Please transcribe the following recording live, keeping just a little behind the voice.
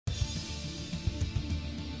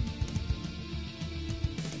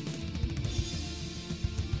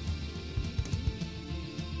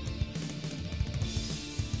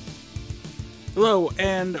Hello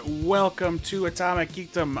and welcome to Atomic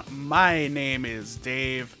Geekdom. My name is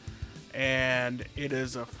Dave, and it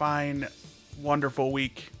is a fine, wonderful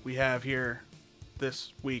week we have here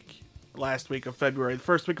this week, last week of February, the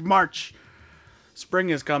first week of March. Spring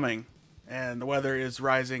is coming, and the weather is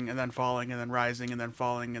rising and then falling and then rising and then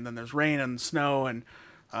falling, and then there's rain and snow and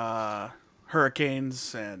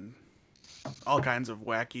hurricanes and all kinds of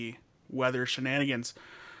wacky weather shenanigans.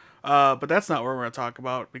 But that's not what we're going to talk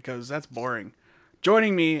about because that's boring.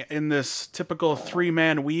 Joining me in this typical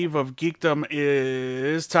three-man weave of geekdom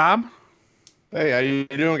is Tom. Hey, how you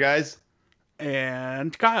doing, guys?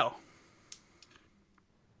 And Kyle.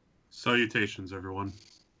 Salutations, everyone.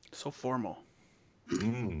 So formal.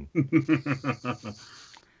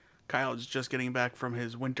 Kyle is just getting back from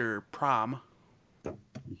his winter prom.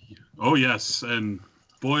 Oh, yes, and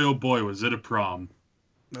boy, oh boy, was it a prom.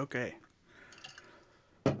 Okay.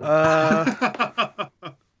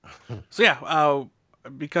 So yeah,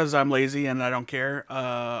 because I'm lazy and I don't care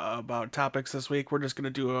about topics this week, we're just going to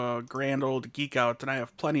do a grand old geek out, and I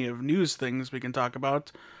have plenty of news things we can talk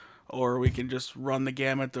about, or we can just run the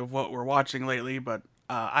gamut of what we're watching lately, but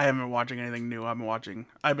I haven't been watching anything new. I've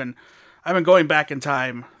been going back in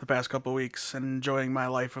time the past couple weeks and enjoying my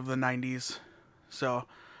life of the 90s, so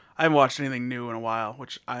I haven't watched anything new in a while,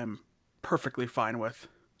 which I'm perfectly fine with.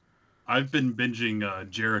 I've been binging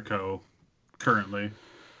Jericho currently.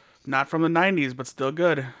 Not from the 90s, but still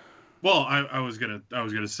good. Well, I was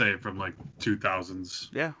gonna say from like 2000s.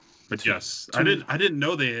 Yeah. But yes, I didn't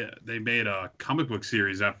know they made a comic book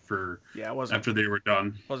series after they were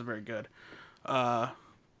done. Wasn't very good.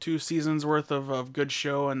 2 seasons worth of good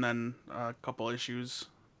show, and then a couple issues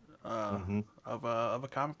of a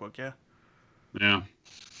comic book. Yeah. Yeah.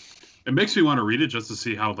 It makes me want to read it just to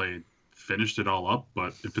see how they finished it all up,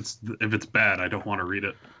 but if it's bad, I don't want to read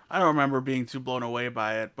it. I don't remember being too blown away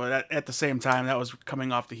by it, but at the same time, that was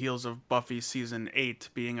coming off the heels of Buffy season 8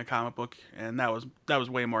 being a comic book, and that was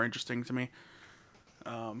way more interesting to me.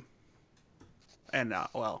 Well,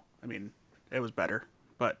 I mean, it was better,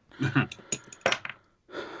 but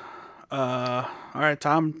all right,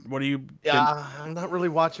 Tom, what do you? I'm not really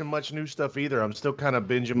watching much new stuff either. I'm still kind of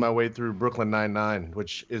binging my way through Brooklyn Nine-Nine,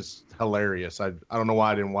 which is hilarious. I don't know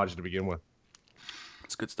why I didn't watch it to begin with.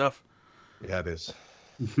 It's good stuff. Yeah, it is.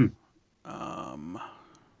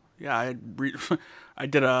 Yeah, I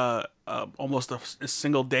did almost a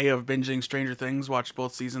single day of binging Stranger Things. Watched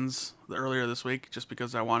both seasons earlier this week just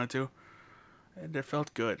because I wanted to, and it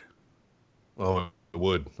felt good. Oh, it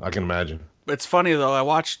would. I can imagine. It's funny though. I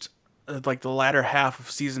watched like the latter half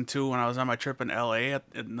of season 2 when I was on my trip in LA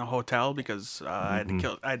in the hotel because I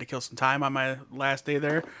had to kill some time on my last day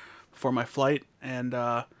there before my flight, and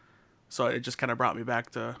so it just kind of brought me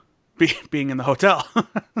back to being in the hotel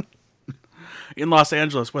in Los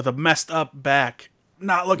Angeles with a messed up back,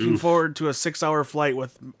 not looking forward to a 6-hour flight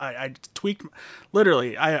with I tweaked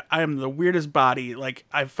literally. I am the weirdest body. Like,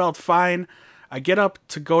 I felt fine. I get up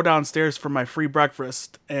to go downstairs for my free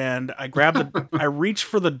breakfast, and I I reach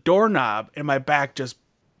for the doorknob, and my back just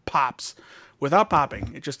pops without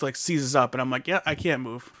popping. It just like seizes up, and I'm like, yeah, I can't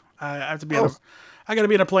move. I have to be I got to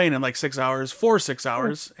be in a plane in like 6 hours, for 6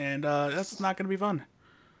 hours, and that's not going to be fun.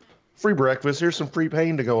 Free breakfast. Here's some free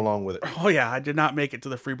pain to go along with it. Oh yeah, I did not make it to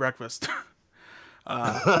the free breakfast.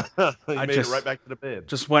 I made it right back to the bed.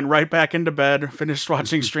 Just went right back into bed, finished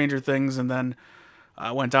watching Stranger Things, and then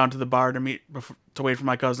went down to the bar to wait for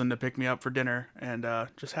my cousin to pick me up for dinner, and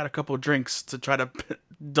just had a couple of drinks to try to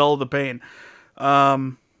dull the pain.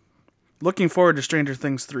 Looking forward to Stranger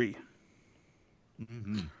Things 3.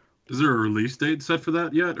 Mm-hmm. Is there a release date set for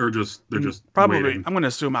that yet, or they're just probably waiting? I'm going to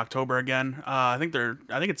assume October again. I think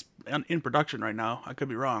it's in production right now. I could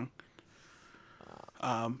be wrong.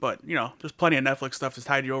 But you know, there's plenty of Netflix stuff to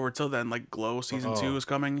tide you over till then. Like Glow season 2 is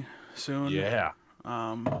coming soon. Yeah.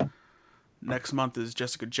 Next month is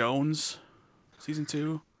Jessica Jones season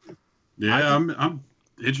 2. Yeah, I'm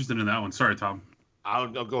interested in that one. Sorry, Tom. I'll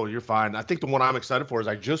go. You're fine. I think the one I'm excited for is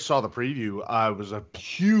I just saw the preview. I was a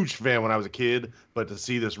huge fan when I was a kid, but to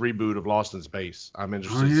see this reboot of Lost in Space, I'm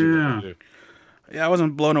interested to see what they do. Yeah, I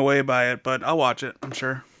wasn't blown away by it, but I'll watch it. I'm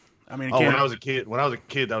sure. I mean, when I was a kid,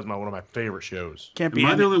 that was one of my favorite shows. Can't be.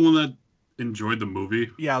 Am I the only one that enjoyed the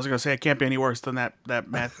movie? Yeah, I was gonna say it can't be any worse than that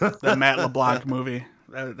Matt LeBlanc movie.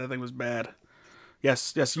 That thing was bad.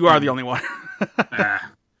 Yes, you are the only one.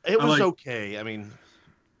 It was okay. I mean.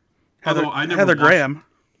 Heather Graham.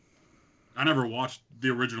 I never watched the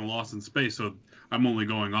original Lost in Space, so I'm only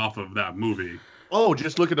going off of that movie. Oh,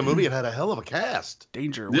 just look at the movie. It had a hell of a cast.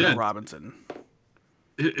 Danger Will Robinson.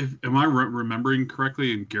 Am I remembering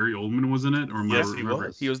correctly? Gary Oldman was in it, or yes, he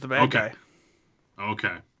was. He was the bad guy.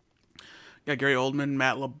 Okay. Yeah, Gary Oldman,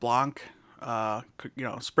 Matt LeBlanc,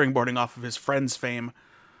 springboarding off of his Friends fame.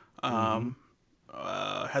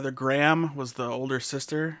 Heather Graham was the older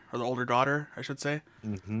sister, or the older daughter, I should say.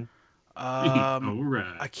 Mm-hmm. All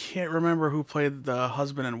right. I can't remember who played the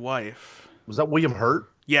husband and wife. Was that William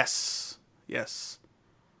Hurt? Yes.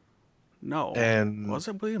 No. And was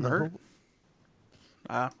it William Hurt?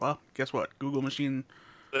 Well, guess what? Google machine.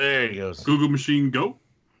 There he goes. Google machine, go.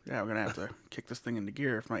 Yeah, we're gonna have to kick this thing into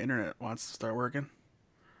gear if my internet wants to start working.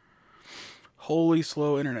 Holy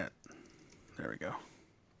slow internet. There we go.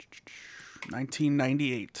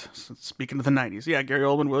 1998. So speaking of the 90s, yeah, Gary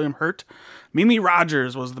Oldman, William Hurt, Mimi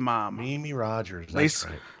Rogers was the mom. Mimi Rogers. That's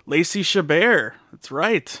right. Lacey Chabert. That's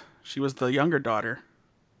right. She was the younger daughter.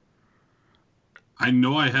 I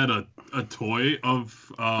know I had a toy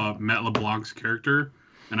of Matt LeBlanc's character,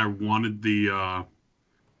 and I wanted the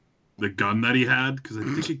gun that he had because I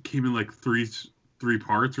think it came in like three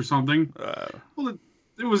parts or something. Well,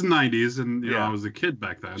 it was 90s, and you know I was a kid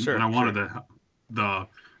back then, and I wanted the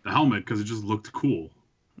helmet because it just looked cool.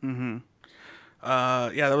 Mm-hmm.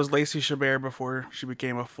 Yeah, that was Lacey Chabert before she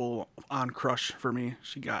became a full-on crush for me.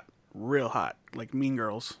 She got real hot, like Mean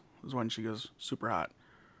Girls was when she goes super hot.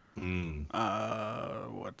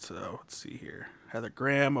 Let's see here. Heather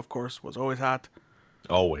Graham, of course, was always hot.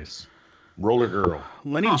 Always. Roller Girl.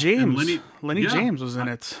 Lenny James. Lenny James was in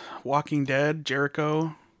it. Walking Dead,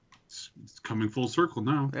 Jericho. It's coming full circle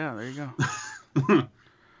now. Yeah, there you go.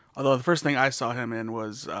 Although the first thing I saw him in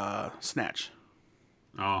was Snatch.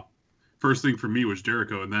 Oh, first thing for me was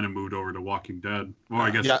Jericho, and then it moved over to Walking Dead. Well,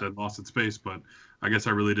 I guess it said Lost in Space, but I guess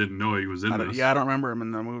I really didn't know he was in this. Yeah, I don't remember him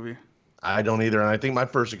in the movie. I don't either, and I think my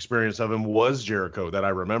first experience of him was Jericho that I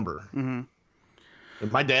remember. Mm-hmm.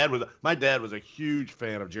 And my dad was a huge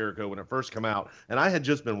fan of Jericho when it first came out, and I had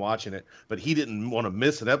just been watching it, but he didn't want to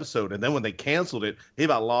miss an episode. And then when they canceled it, he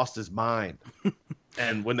about lost his mind.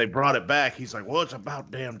 And when they brought it back, he's like, "Well, it's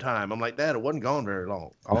about damn time." I'm like, "Dad, it wasn't gone very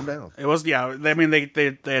long. Calm down." It was, yeah. I mean,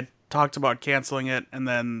 they had talked about canceling it, and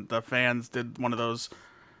then the fans did one of those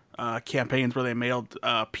campaigns where they mailed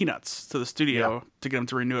peanuts to the studio to get them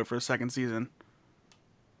to renew it for a second season.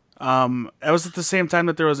 It was at the same time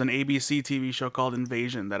that there was an ABC TV show called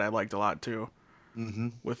Invasion that I liked a lot too,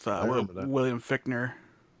 with William Fichtner.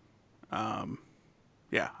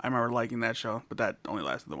 Yeah, I remember liking that show, but that only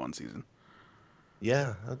lasted the one season.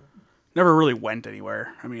 Yeah, never really went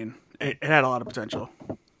anywhere. I mean, it had a lot of potential.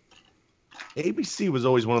 ABC was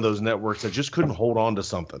always one of those networks that just couldn't hold on to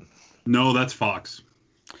something. No, that's Fox.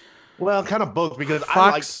 Well, kind of both, because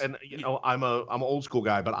Fox, I'm an old school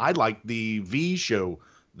guy, but I like the V show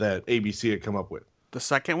that ABC had come up with. The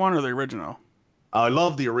second one or the original? I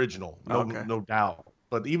love the original, no doubt.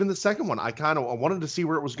 But even the second one, I wanted to see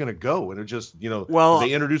where it was going to go, and it just,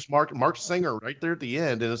 they introduced Mark Singer right there at the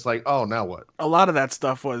end, and it's like, oh, now what? A lot of that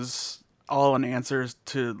stuff was all in answers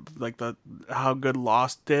to like how good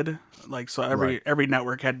Lost did. Like, so every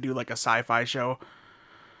network had to do like a sci-fi show.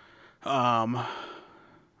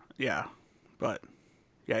 Yeah, but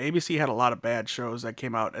yeah, ABC had a lot of bad shows that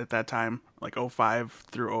came out at that time, like 05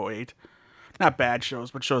 through 08. Not bad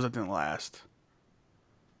shows, but shows that didn't last.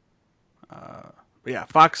 But yeah,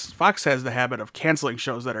 Fox has the habit of canceling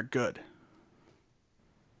shows that are good.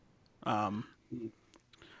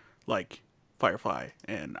 Like Firefly,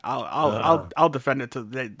 and I'll defend it to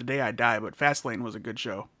the day I die. But Fastlane was a good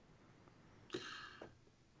show.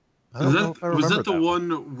 Was that the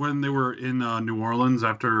one when they were in New Orleans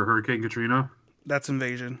after Hurricane Katrina? That's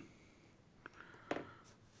Invasion.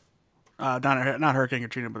 Not Hurricane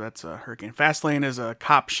Katrina, but that's Hurricane. Fastlane is a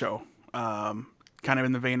cop show, kind of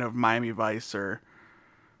in the vein of Miami Vice or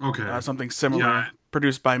something similar. Yeah.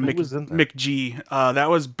 Produced by Mick G. That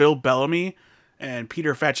was Bill Bellamy and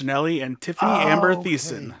Peter Facinelli and Tiffany Amber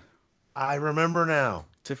Thiessen. I remember now.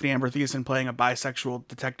 Tiffany Amber Thiessen playing a bisexual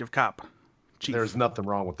detective cop. Chief. There's nothing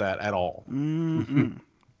wrong with that at all. Mm-hmm.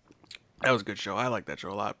 That was a good show. I like that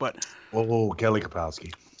show a lot. But Kelly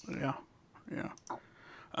Kapowski. Yeah.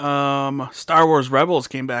 Star Wars Rebels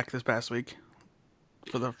came back this past week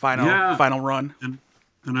for the final run. And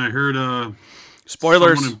I heard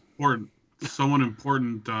spoilers. Someone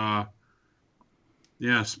important.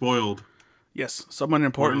 Spoiled. Yes, someone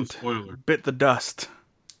important bit the dust,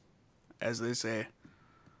 as they say.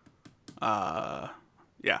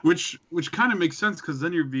 Yeah. Which kind of makes sense, because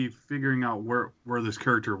then you'd be figuring out where this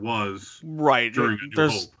character was. Right.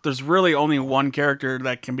 There's really only one character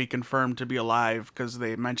that can be confirmed to be alive, because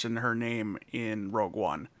they mentioned her name in Rogue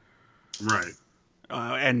One. Right.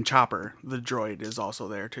 And Chopper, the droid, is also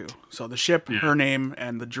there too. So the ship, her name,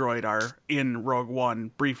 and the droid are in Rogue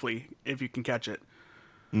One briefly, if you can catch it.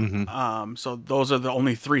 So those are the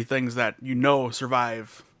only three things that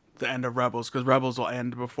survive the end of Rebels, because Rebels will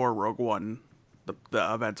end before Rogue One,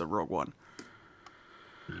 the events of Rogue One.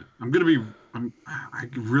 I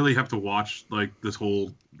really have to watch like this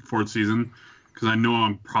whole fourth season, because I know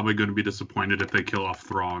I'm probably going to be disappointed if they kill off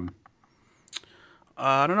Thrawn.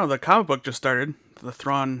 I don't know. The comic book just started. The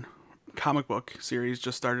Thrawn comic book series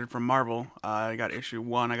just started from Marvel. I got issue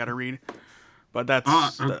 1. I got to read, but that's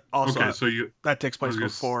also okay. So that takes place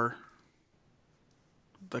before.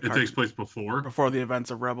 Takes place before the events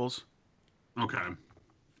of Rebels. Okay.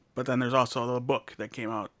 But then there's also the book that came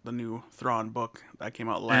out, the new Thrawn book that came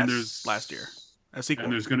out last year. A sequel.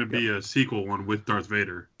 And there's going to be a sequel one with Darth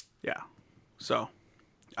Vader. Yeah. So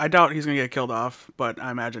I doubt he's going to get killed off, but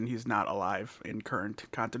I imagine he's not alive in current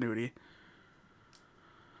continuity.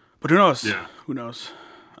 But who knows? Yeah. Who knows?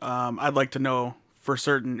 I'd like to know for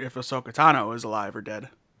certain if Ahsoka Tano is alive or dead.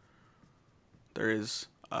 There is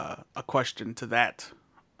a question to that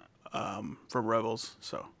from Rebels.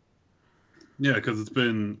 So. Yeah, because it's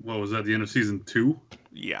been, what was that, the end of season 2?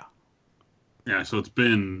 Yeah. Yeah, so it's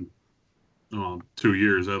been 2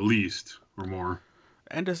 years at least or more.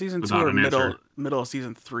 End of season 2 or middle of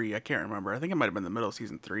season 3? I can't remember. I think it might have been the middle of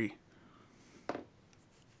season 3.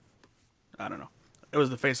 I don't know. It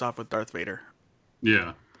was the face-off with Darth Vader.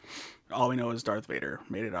 Yeah. All we know is Darth Vader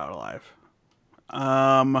made it out alive.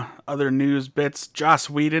 Other news bits. Joss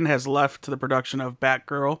Whedon has left the production of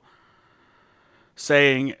Batgirl,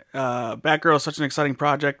 saying, Batgirl is such an exciting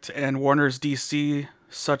project, and Warner's DC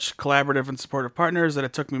such collaborative and supportive partners that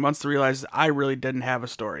it took me months to realize that I really didn't have a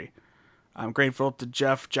story. I'm grateful to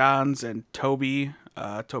Jeff Johns and Toby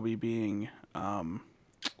being the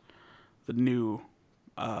new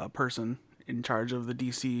person in charge of the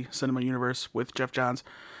DC cinema universe with Jeff Johns,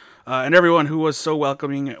 and everyone who was so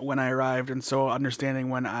welcoming when I arrived and so understanding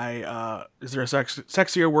when I, is there a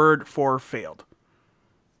sexier word for failed?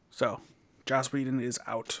 So, Joss Whedon is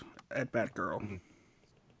out at Batgirl.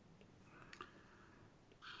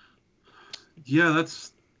 Yeah,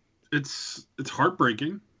 it's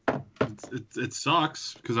heartbreaking. It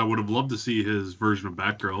sucks, because I would have loved to see his version of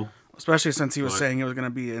Batgirl. Especially since he was saying it was going to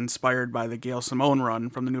be inspired by the Gail Simone run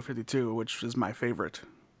from the New 52, which is my favorite.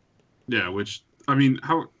 Yeah, which, I mean,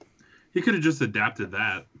 how he could have just adapted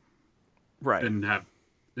that. Right. And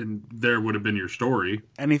there would have been your story.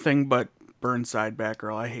 Anything but Burnside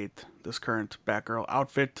Batgirl. I hate this current Batgirl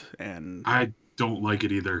outfit, and I don't like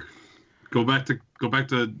it either. Go back to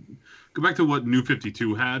what New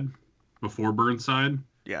 52 had before Burnside.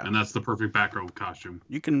 Yeah. And that's the perfect Batgirl costume.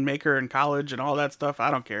 You can make her in college and all that stuff.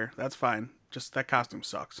 I don't care. That's fine. Just that costume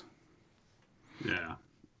sucks. Yeah.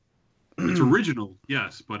 It's original,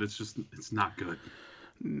 yes, but it's not good.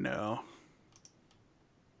 No.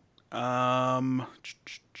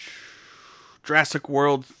 Jurassic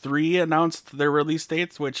World 3 announced their release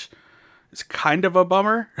dates, which is kind of a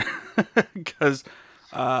bummer because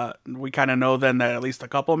we kind of know then that at least a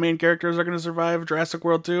couple of main characters are going to survive Jurassic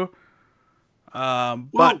World 2.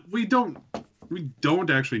 But we don't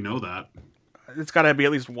actually know that. It's got to be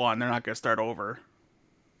at least one. They're not going to start over.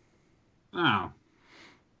 Oh.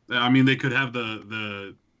 I mean, they could have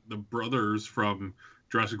the brothers from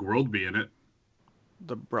Jurassic World be in it.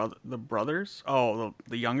 The brothers? Oh,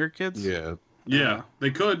 the younger kids? Yeah. Yeah,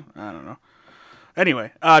 they could. I don't know.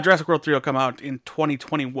 Anyway, Jurassic World 3 will come out in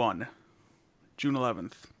 2021. June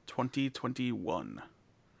 11th, 2021.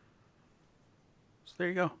 So there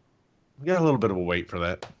you go. We got a little bit of a wait for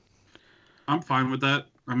that. I'm fine with that.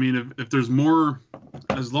 I mean, if there's more,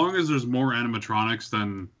 as long as there's more animatronics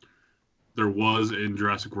than there was in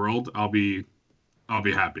Jurassic World, I'll be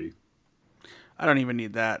happy. I don't even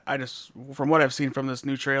need that. I just, from what I've seen from this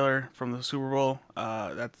new trailer from the Super Bowl,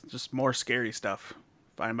 that's just more scary stuff.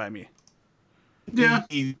 Fine by me. Yeah.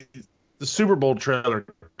 The Super Bowl trailer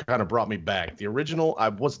kind of brought me back. The original, I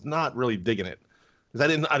was not really digging it.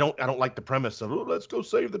 Because I don't like the premise of, let's go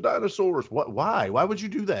save the dinosaurs. Why? Why would you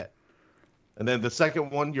do that? And then the second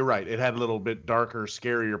one, you're right. It had a little bit darker,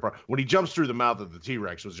 scarier. When he jumps through the mouth of the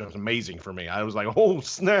T-Rex was just amazing for me. I was like, oh,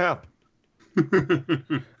 snap.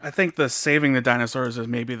 I think the saving the dinosaurs is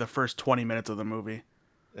maybe the first 20 minutes of the movie.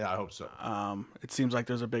 Yeah, I hope so. It seems like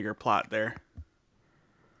there's a bigger plot there.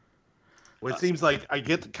 Well, it seems like I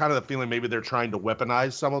get kind of the feeling maybe they're trying to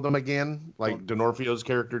weaponize some of them again, like D'Onofrio's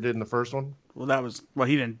character did in the first one. Well,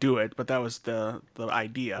 he didn't do it, but that was the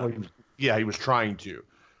idea. Well, he was trying to.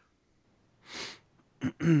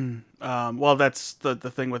 Well, that's the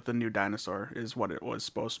thing with the new dinosaur is what it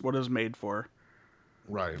was made for.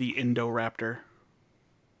 Right. The Indoraptor.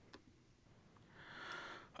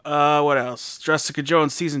 What else? Jessica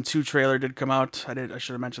Jones season 2 trailer did come out. I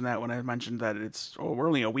should have mentioned that when I mentioned that we're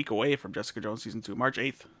only a week away from Jessica Jones season 2, March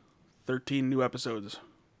 8th. 13 new episodes.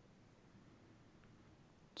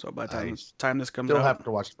 So by the time this comes out, still have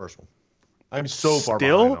to watch the first one. I'm so far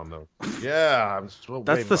Still? behind on those. Yeah, I'm so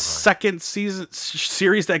that's way the behind. second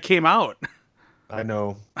series that came out. I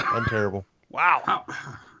know. I'm terrible. Wow.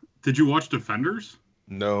 Did you watch Defenders?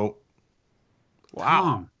 No. Wow.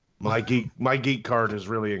 Tom. My geek card is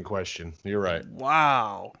really in question. You're right.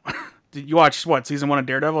 Wow. Did you watch season 1 of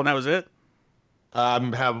Daredevil and that was it?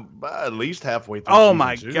 I'm at least halfway through. Oh season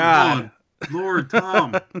my 2. God. Lord,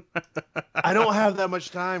 Tom. I don't have that much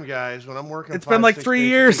time, guys. When I'm working, It's been like 5-6 3 days a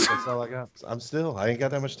years. week, that's all I got. I ain't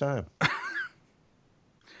got that much time.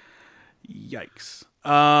 Yikes.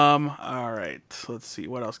 All right. Let's see.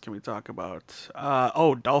 What else can we talk about?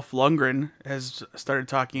 Dolph Lundgren has started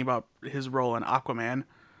talking about his role in Aquaman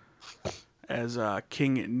as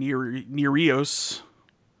King Nereus.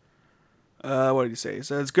 What did he say? He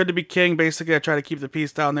said, it's good to be king. Basically, I try to keep the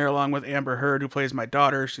peace down there along with Amber Heard, who plays my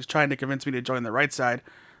daughter. She's trying to convince me to join the right side.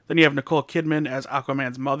 Then you have Nicole Kidman as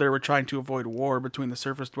Aquaman's mother. We're trying to avoid war between the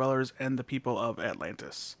surface dwellers and the people of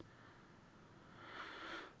Atlantis.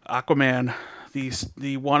 Aquaman,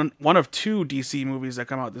 the one of 2 DC movies that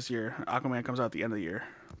come out this year. Aquaman comes out at the end of the year,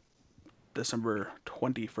 December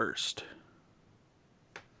 21st.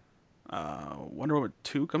 Wonder Woman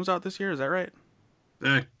 2 comes out this year. Is that right?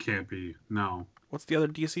 That can't be. No. What's the other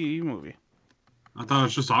DC movie? I thought it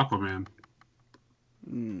was just Aquaman.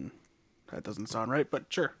 That doesn't sound right, but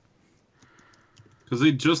sure. Because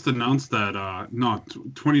they just announced that,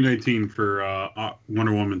 2019 for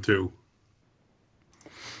Wonder Woman 2.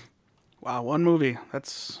 Wow, one movie.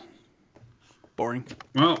 That's boring.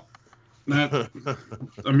 Well,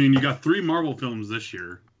 you got 3 Marvel films this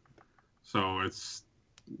year. So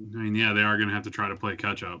they are going to have to try to play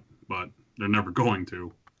catch up, but they're never going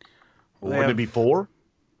to. Wouldn't it be 4?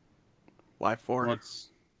 Why 4? What's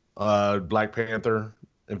Black Panther,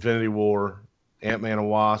 Infinity War, Ant-Man and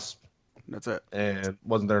Wasp. That's it. And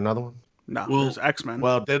wasn't there another one? No, Well- there's X-Men.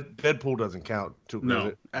 Well, Deadpool doesn't count too. No.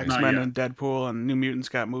 Does it? X-Men not and Deadpool and New Mutants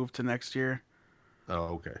got moved to next year.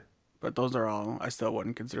 Oh, okay. But those are all, I still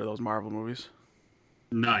wouldn't consider those Marvel movies.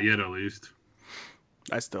 not yet, at least.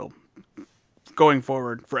 I still, going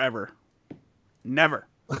forward, forever. Never.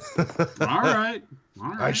 All right.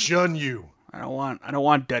 I shun you. I don't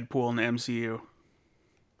want Deadpool in the MCU.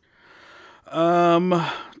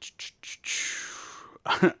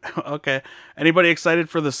 Okay. Anybody excited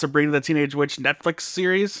for the Sabrina the Teenage Witch Netflix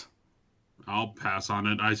series? I'll pass on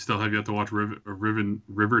it. I still have yet to watch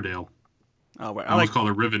Riverdale. Oh, wait, I almost call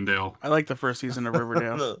it Rivendale. I like the first season of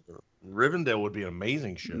Riverdale. Rivendell would be an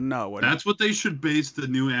amazing show. No, it wouldn't. That's what they should base the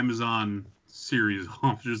new Amazon series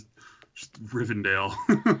off. Just Rivendell.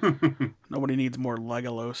 Nobody needs more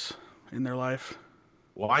Legolas in their life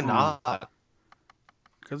Why not?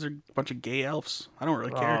 because they're a bunch of gay elves. I don't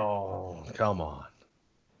really care. Oh, come on.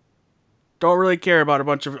 Don't really care about a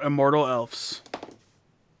bunch of immortal elves.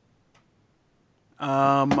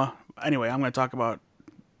 Anyway, I'm going to talk about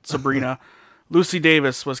Sabrina. Lucy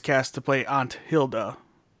Davis was cast to play Aunt Hilda.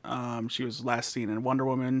 She was last seen in Wonder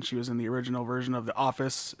Woman. She was in the original version of The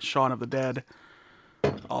Office, Shaun of the Dead,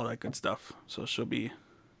 all that good stuff. So she'll be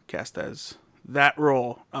cast as that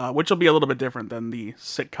role, which will be a little bit different than the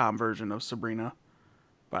sitcom version of Sabrina,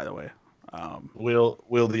 by the way.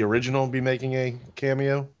 Will the original be making a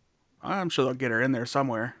cameo? I'm sure they'll get her in there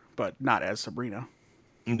somewhere, but not as Sabrina.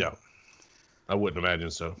 No, I wouldn't imagine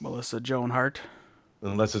so. Melissa Joan Hart.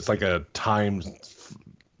 Unless it's like a time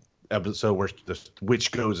episode where the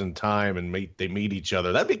witch goes in time and they meet each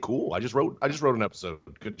other. That'd be cool. I just wrote an episode.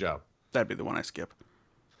 Good job. That'd be the one I skip.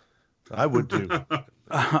 I would too.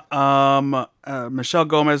 Michelle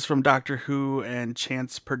Gomez from Doctor Who and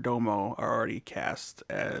Chance Perdomo are already cast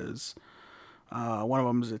as one of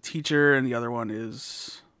them is a teacher and the other one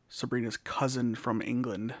is Sabrina's cousin from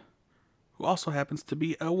England, who also happens to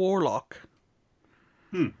be a warlock.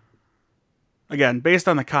 Again, based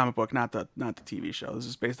on the comic book, not the TV show. This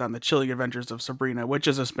is based on the Chilling Adventures of Sabrina, which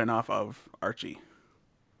is a spin-off of Archie.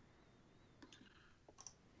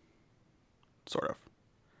 Sort of.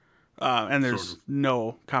 And there's Sort of.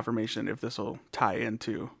 no confirmation if this will tie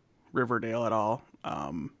into Riverdale at all,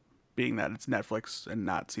 being that it's Netflix and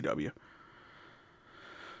not CW.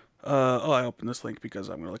 I opened this link because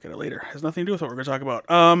I'm going to look at it later. It has nothing to do with what we're going to talk about.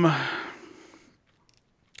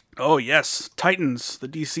 Oh, yes. Titans, the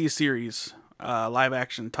DC series,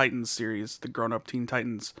 live-action Titans series, the grown-up Teen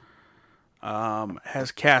Titans,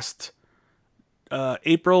 has cast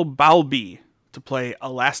April Bowlby to play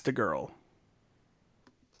Elastigirl.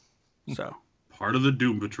 So, part of the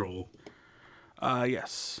Doom Patrol.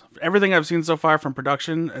 Yes. Everything I've seen so far from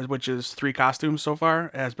production, which is 3 costumes so far,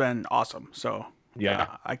 has been awesome. So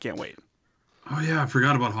Yeah. I can't wait. Oh yeah, I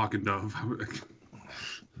forgot about Hawk and Dove.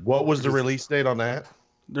 What was the release date on that?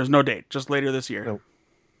 There's no date, just later this year. No.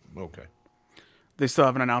 Okay. They still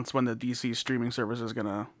haven't announced when the DC streaming service is going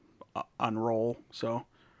to unroll, so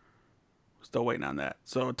still waiting on that.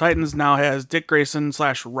 So Titans now has Dick Grayson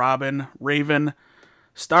 / Robin, Raven,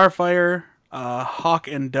 Starfire, Hawk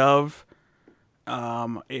and Dove,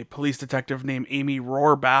 a police detective named Amy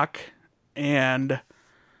Rohrbach, and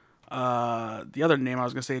the other name I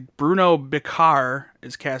was going to say, Bruno Bicar,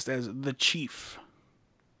 is cast as the Chief.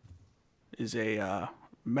 Is a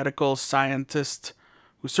medical scientist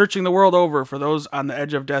who's searching the world over for those on the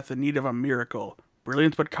edge of death in need of a miracle.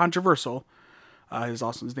 Brilliant but controversial. His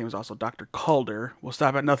name is also Dr. Calder. Will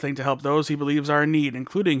stop at nothing to help those he believes are in need,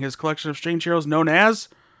 including his collection of strange heroes known as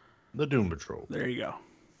the Doom Patrol. There you go.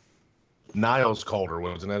 Niles Calder,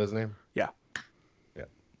 wasn't that his name? Yeah. Yeah.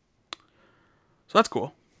 So that's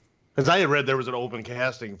cool. Because I had read there was an open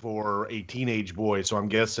casting for a teenage boy, so I'm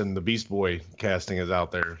guessing the Beast Boy casting is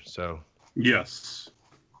out there. So yes.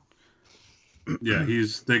 Yeah,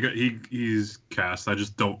 he's cast. I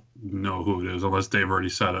just don't know who it is unless Dave already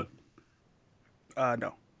said it.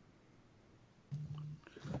 No.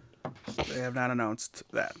 They have not announced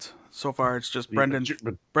that. So far, it's just Brendan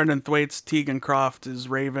Thwaites, Tegan Croft is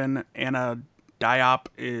Raven, Anna Diop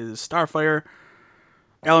is Starfire,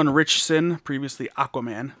 Alan Richson, previously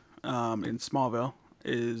Aquaman, in Smallville,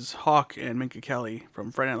 is Hawk, and Minka Kelly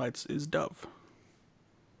from Friday Night Lights is Dove.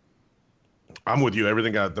 I'm with you.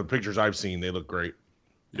 Everything the pictures I've seen, they look great.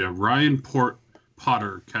 Yeah, Ryan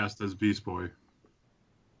Potter cast as Beast Boy.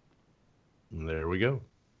 And there we go.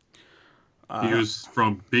 He was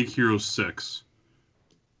from Big Hero 6.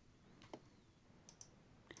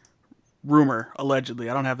 Rumor, allegedly.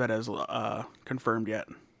 I don't have that as confirmed yet.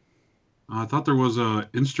 I thought there was a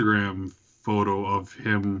Instagram photo of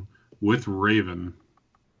him with Raven.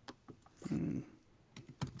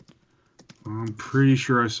 I'm pretty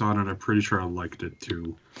sure I saw it, and I'm pretty sure I liked it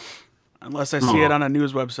too. Unless I see it on a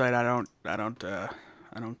news website, I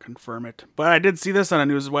don't confirm it. But I did see this on a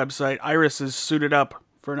news website. Iris is suited up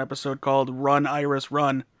for an episode called Run, Iris,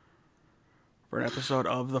 Run. For an episode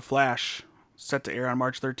of The Flash, set to air on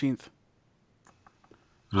March 13th.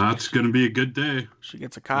 That's going to be a good day. She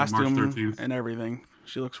gets a costume and everything.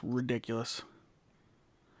 She looks ridiculous.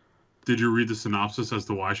 Did you read the synopsis as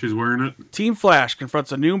to why she's wearing it? Team Flash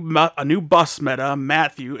confronts a new bus meta,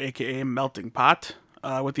 Matthew, a.k.a. Melting Pot,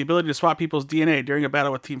 with the ability to swap people's DNA. During a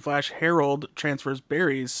battle with Team Flash, Harold transfers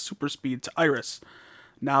Barry's super speed to Iris.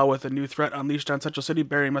 Now, with a new threat unleashed on Central City,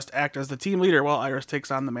 Barry must act as the team leader while Iris takes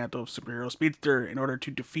on the mantle of superhero speedster in order to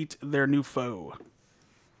defeat their new foe.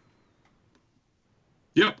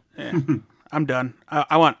 Yep. Yeah, I'm done.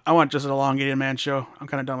 I want just an elongated man show. I'm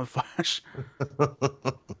kind of done with Flash.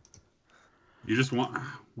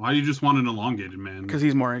 Why do you just want an elongated man? Because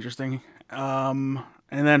he's more interesting. And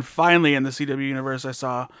then finally in the CW universe, I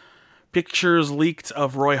saw pictures leaked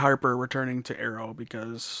of Roy Harper returning to Arrow,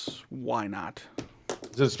 because why not?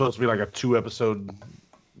 Is this supposed to be like a 2-episode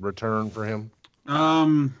return for him?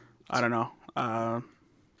 I don't know. I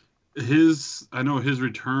know his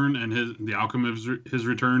return and the outcome of his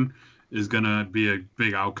return is gonna be a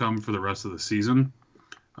big outcome for the rest of the season.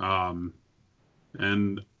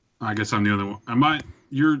 And I guess I'm the only one.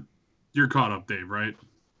 You're caught up, Dave, right?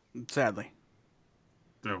 Sadly.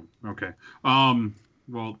 Oh, okay.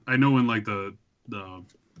 Well, I know in like the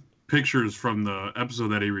pictures from the episode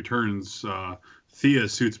that he returns, Thea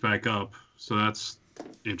suits back up, so that's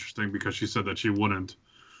interesting because she said that she wouldn't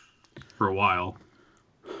for a while.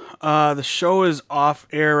 The show is off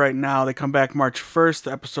air right now. They come back March 1st.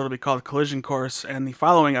 The episode will be called Collision Course, and the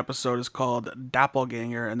following episode is called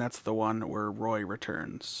Doppelganger, and that's the one where Roy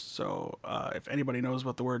returns. So, if anybody knows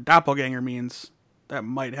what the word doppelganger means, that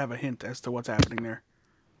might have a hint as to what's happening there.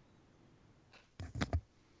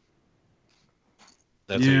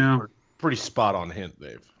 That's a pretty spot-on hint,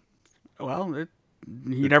 Dave. Well,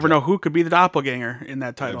 you never know who could be the doppelganger in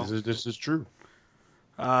that title. Yeah, this is true.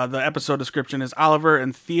 The episode description is Oliver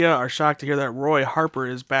and Thea are shocked to hear that Roy Harper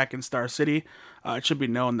is back in Star City. It should be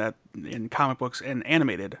known that in comic books and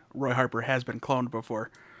animated, Roy Harper has been cloned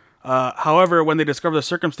before. However, when they discover the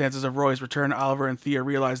circumstances of Roy's return, Oliver and Thea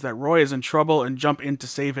realize that Roy is in trouble and jump in to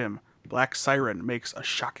save him. Black Siren makes a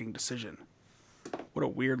shocking decision. What a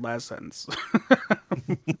weird last sentence.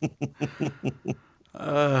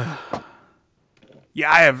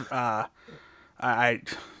 Yeah, I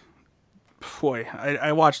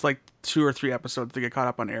watched like 2 or 3 episodes to get caught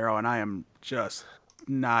up on Arrow, and I am just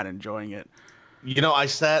not enjoying it. You know, I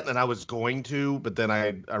sat and I was going to, but then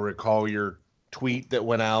I recall your tweet that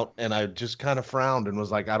went out, and I just kind of frowned and was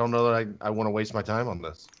like, I don't know that I want to waste my time on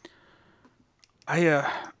this.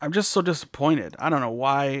 I'm just so disappointed. I don't know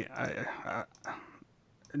why.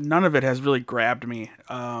 None of it has really grabbed me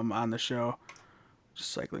on the show.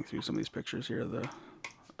 Just cycling through some of these pictures here of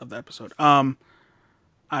the episode. I don't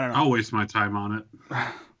know. I'll waste my time on it.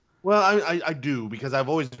 Well, I do, because I've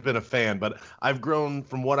always been a fan, but I've grown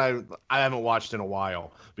from what I haven't watched in a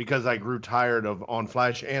while, because I grew tired of, on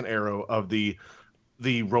Flash and Arrow, of the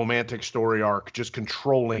romantic story arc just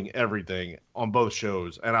controlling everything on both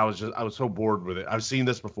shows, and I was so bored with it. I've seen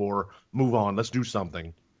this before. Move on. Let's do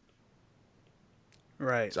something.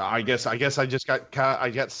 Right. So I guess I just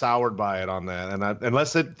got soured by it on that, and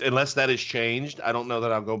unless that has changed, I don't know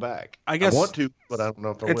that I'll go back. I guess I want to, but I don't know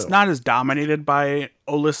if I will. It's not as dominated by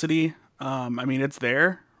Olicity. I mean, it's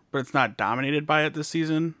there, but it's not dominated by it this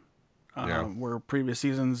season. Where previous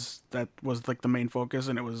seasons that was like the main focus,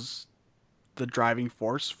 and it was the driving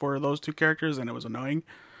force for those two characters, and it was annoying.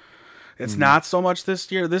 It's not so much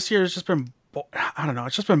this year. This year has just been, I don't know,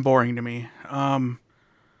 it's just been boring to me.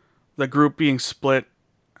 The group being split,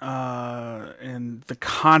 and the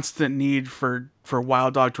constant need for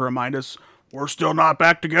Wild Dog to remind us we're still not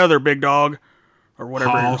back together, big dog, or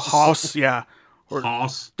whatever. Hoss, yeah. Or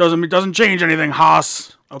Hoss doesn't change anything,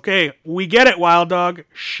 Hoss. Okay, we get it, Wild Dog.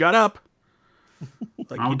 Shut up.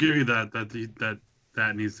 Like, I'll give you that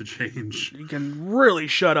needs to change. You can really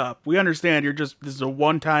shut up. We understand this is a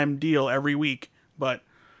one-time deal every week, but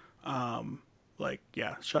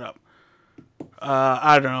shut up.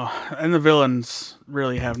 I don't know. And the villains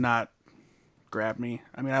really have not grabbed me.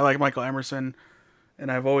 I mean, I like Michael Emerson,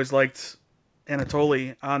 and I've always liked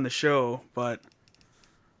Anatoly on the show, but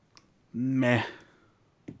meh.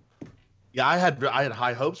 Yeah, I had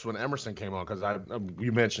high hopes when Emerson came on, because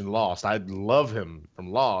you mentioned Lost. I love him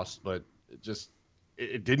from Lost, but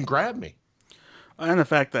it didn't grab me. And the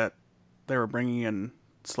fact that they were bringing in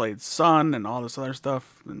Slade's son and all this other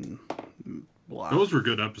stuff, and blah. Those were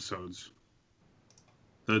good episodes.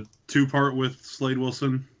 The 2-part with Slade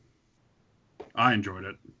Wilson, I enjoyed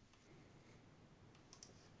it.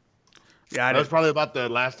 Yeah, that was probably about the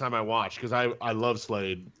last time I watched, because I love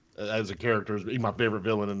Slade as a character. He's my favorite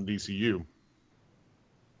villain in the DCU.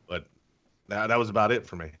 But that was about it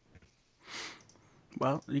for me.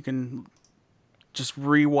 Well, you can just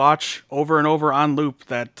rewatch over and over on loop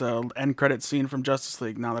that end credit scene from Justice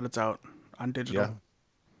League now that it's out on digital. Yeah.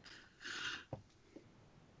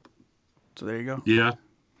 So there you go. Yeah.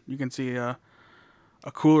 You can see a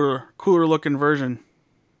cooler looking version.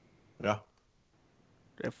 Yeah.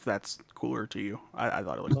 If that's cooler to you. I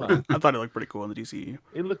thought it looked I thought it looked pretty cool in the DCU.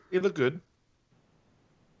 It looked good.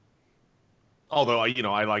 Although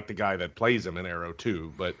I like the guy that plays him in Arrow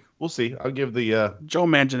too, but we'll see. I'll give the Joe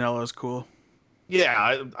Manganiello is cool.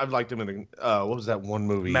 Yeah, I've liked him in the what was that one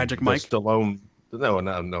movie? Magic Mike. Stallone.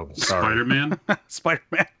 No. Sorry. Spider-Man.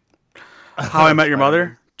 Spider-Man. How I Met Your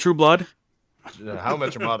Mother. True Blood. How I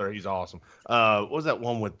Met Your Mother. He's awesome. What was that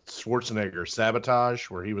one with Schwarzenegger?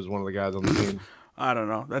 Sabotage, where he was one of the guys on the team. I don't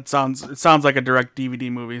know. It sounds like a direct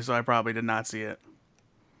DVD movie, so I probably did not see it.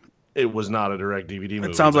 It was not a direct DVD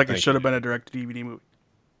movie. It sounds like it should have been a direct DVD movie.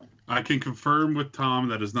 I can confirm with Tom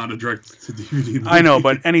that is not a direct to DVD movie. I know,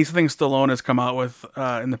 but anything Stallone has come out with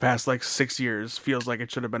in the past 6 years feels like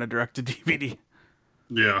it should have been a direct to DVD.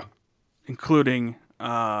 Yeah. Including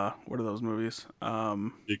what are those movies?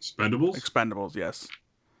 Expendables? Expendables, yes.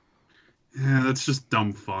 Yeah, that's just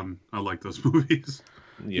dumb fun. I like those movies.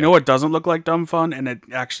 Yeah. You know what doesn't look like dumb fun, and it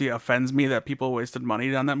actually offends me that people wasted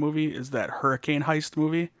money on that movie, is that Hurricane Heist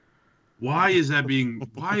movie. Why was that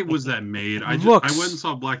made? I went and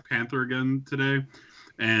saw Black Panther again today,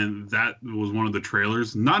 and that was one of the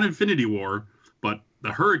trailers. Not Infinity War, but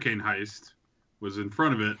the Hurricane Heist was in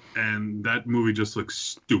front of it, and that movie just looks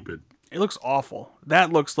stupid. It looks awful.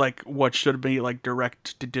 That looks like what should be like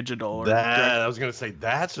direct to digital. I was gonna say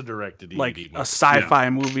that's a direct to DVD like movie. A sci-fi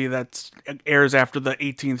movie that airs after the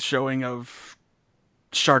 18th showing of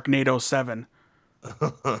Sharknado 7.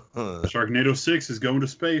 Sharknado 6 is going to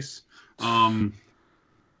space. Yeah,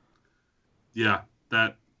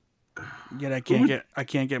 that. Yet I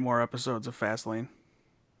can't get more episodes of Fastlane.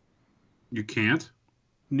 You can't?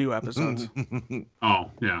 New episodes.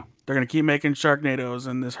 Oh, yeah. They're gonna keep making Sharknadoes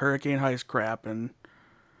and this Hurricane Heist crap, and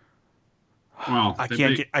well, I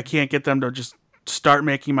can't get them to just start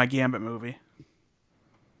making my Gambit movie.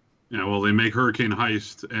 Yeah, well, they make Hurricane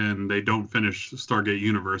Heist and they don't finish Stargate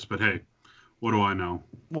Universe, but hey, what do I know?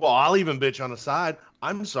 Well, I'll even bitch on the side.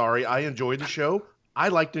 I'm sorry, I enjoyed the show. I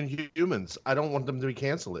liked Inhumans. I don't want them to be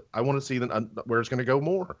canceled. I want to see them where it's going to go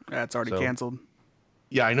more. That's already canceled.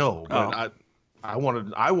 Yeah, I know, but Oh. I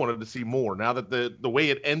wanted to see more. Now that the way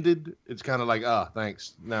it ended, it's kind of like,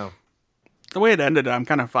 thanks. No. The way it ended, I'm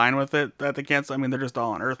kind of fine with it. That they cancel. I mean, they're just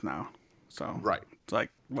all on Earth now, so Right. it's like,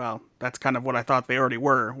 well, that's kind of what I thought they already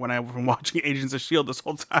were when I've been watching Agents of Shield this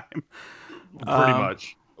whole time. Pretty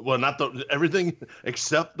much. Well, not everything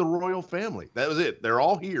except the royal family. That was it. They're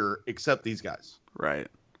all here except these guys. Right.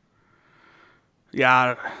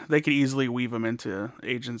 Yeah, they could easily weave them into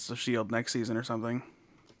Agents of Shield next season or something.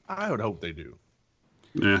 I would hope they do.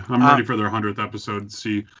 Yeah, I'm ready for their 100th episode.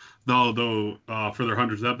 See, though, for their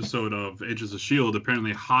 100th episode of Agents of S.H.I.E.L.D.,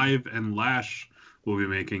 apparently Hive and Lash will be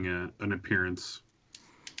making an appearance.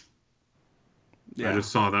 Yeah. I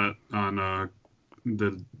just saw that on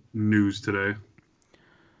the news today.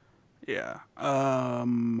 Yeah. I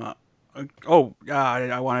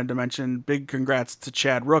wanted to mention big congrats to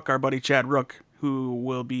Chad Rook, our buddy Chad Rook, who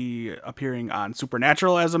will be appearing on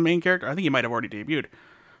Supernatural as a main character. I think he might have already debuted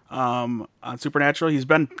on Supernatural. He's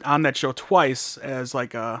been on that show twice as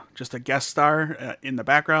like just a guest star in the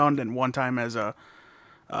background, and one time as a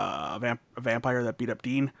vampire that beat up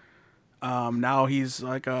Dean. Now he's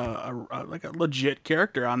like a legit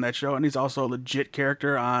character on that show, and he's also a legit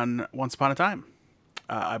character on Once Upon a Time.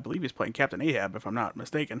 I believe he's playing Captain Ahab, if I'm not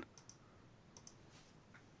mistaken.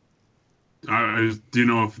 Do you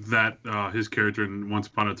know if that his character in Once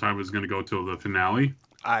Upon a Time was going to go till the finale?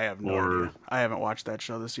 I have no idea. I haven't watched that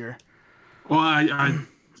show this year. Well, I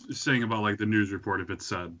saying about like the news report if it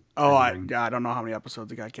said. Oh, I don't know how many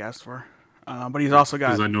episodes it got cast for, but he's also got.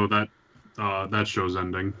 Because I know that that show's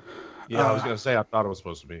ending. Yeah, I was gonna say I thought it was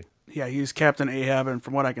supposed to be. Yeah, he's Captain Ahab, and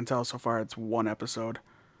from what I can tell so far, it's one episode.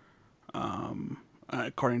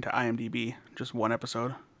 According to IMDb, just one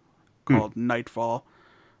episode called Nightfall,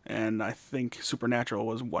 and I think Supernatural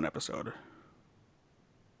was one episode.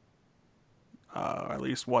 At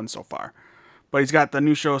least one so far. But he's got the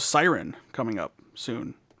new show Siren coming up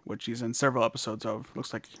soon, which he's in several episodes of.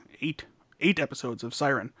 Looks like eight episodes of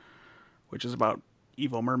Siren, which is about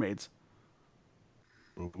evil mermaids.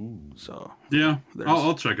 Ooh. So yeah,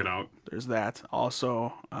 I'll check it out. There's that.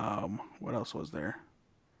 Also, what else was there?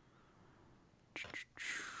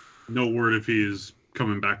 No word if he's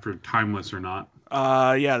coming back for Timeless or not.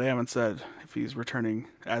 Yeah, they haven't said if he's returning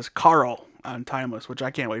as Carl on Timeless, which I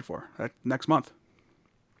can't wait for. Next month.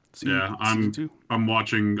 I'm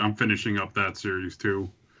finishing up that series too.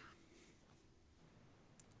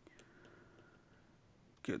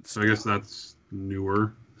 Good stuff. So I guess that's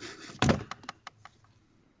newer.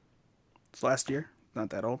 It's last year. Not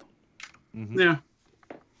that old. Mm-hmm. Yeah.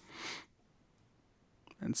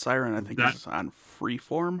 And Siren, I think, is on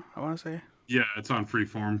Freeform, I want to say. Yeah, it's on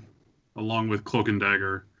Freeform, along with Cloak and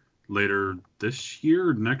Dagger later this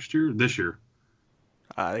year, next year, this year.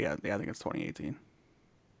 I think it's 2018.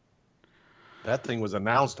 That thing was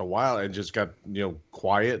announced a while and just got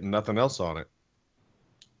quiet and nothing else on it.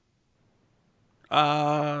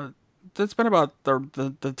 It's been about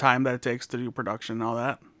the time that it takes to do production and all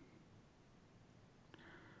that.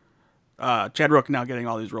 Chad Rook now getting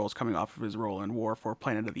all these roles coming off of his role in War for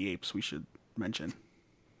Planet of the Apes, we should mention.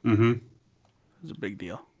 Mm-hmm. It's a big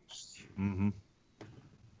deal. Mm-hmm.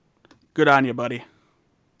 Good on you, buddy.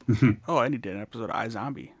 Oh, and he did an episode of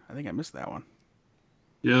iZombie. I think I missed that one.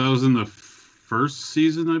 Yeah, that was in the first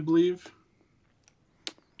season, I believe.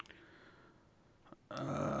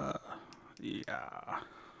 Yeah.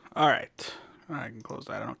 All right. I can close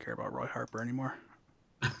that. I don't care about Roy Harper anymore.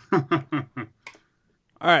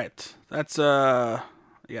 All right, that's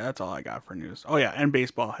that's all I got for news. Oh yeah, and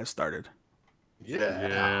baseball has started.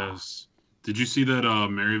 Yeah. Yes. Did you see that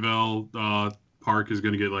Maryville Park is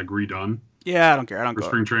going to get like redone? Yeah, I don't care. I don't go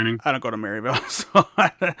spring training. I don't go to Maryville, so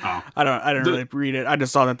I didn't really read it. I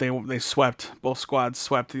just saw that they swept, both squads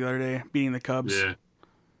swept the other day, beating the Cubs. Yeah.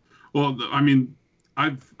 Well, I mean,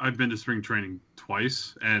 I've been to spring training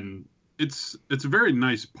twice, and it's a very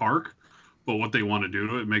nice park, but what they want to do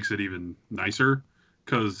to it makes it even nicer.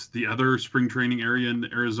 Because the other spring training area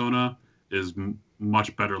in Arizona is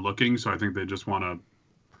much better looking, so I think they just want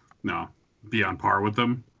to, be on par with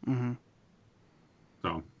them. Mm-hmm.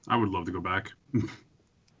 So I would love to go back.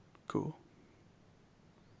 Cool.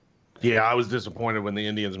 Yeah, I was disappointed when the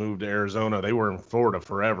Indians moved to Arizona. They were in Florida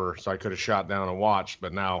forever, so I could have shot down and watched,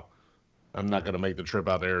 but now I'm not going to make the trip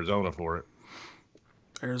out to Arizona for it.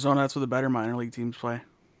 Arizona, that's where the better minor league teams play.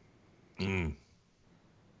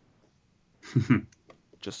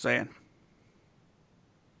 Just saying.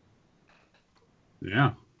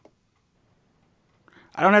 Yeah.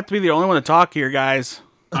 I don't have to be the only one to talk here, guys.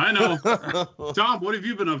 I know. Tom, what have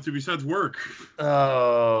you been up to besides work?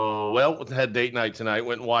 Oh, well, had date night tonight.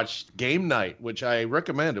 Went and watched Game Night, which I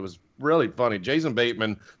recommend. It was really funny. Jason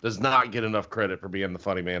Bateman does not get enough credit for being the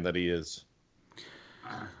funny man that he is.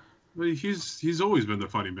 Well, he's always been the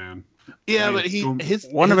funny man. Yeah, Like,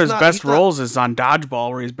 but one of his best roles is on Dodgeball,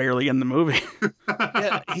 where he's barely in the movie.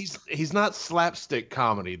 Yeah, he's not slapstick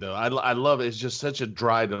comedy though. I love it. It's just such a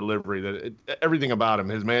dry delivery that everything about him,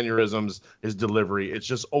 his mannerisms, his delivery, it's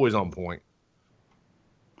just always on point.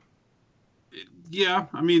 Yeah,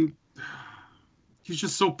 I mean, he's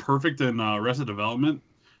just so perfect in Arrested Development,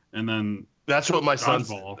 and then That's what my son.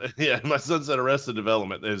 Dodgeball. Yeah, my son said Arrested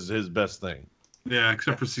Development is his best thing. Yeah,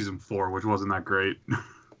 except for season 4, which wasn't that great.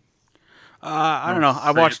 I don't know.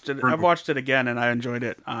 I've watched it again, and I enjoyed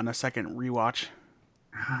it on a second rewatch.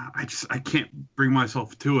 I can't bring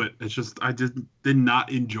myself to it. It's just I did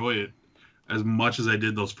not enjoy it as much as I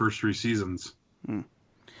did those first 3 seasons.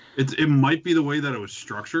 It might be the way that it was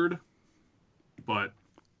structured, but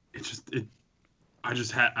it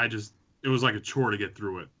was like a chore to get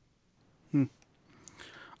through it.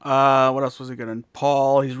 What else was he good in?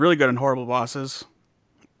 Paul. He's really good in Horrible Bosses.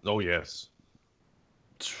 Oh yes.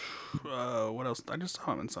 What else? I just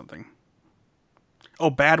saw him in something. Oh,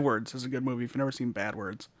 Bad Words is a good movie. If you've never seen Bad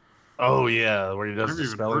Words. Oh yeah, where he does I've the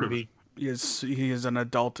even spelling heard of bee. He is an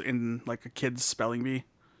adult in like a kid's spelling bee.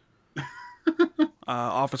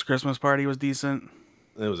 Office Christmas Party was decent.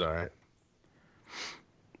 It was all right.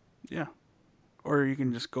 Yeah. Or you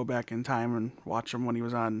can just go back in time and watch him when he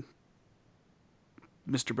was on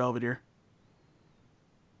Mr. Belvedere.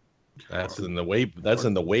 That's in the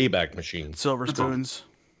Wayback Machine. Silver Spoons.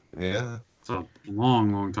 Yeah. It's a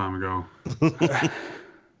long, long time ago.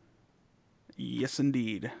 Yes,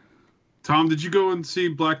 indeed. Tom, did you go and see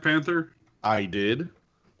Black Panther? I did.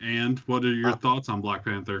 And what are your thoughts on Black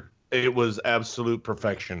Panther? It was absolute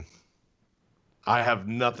perfection. I have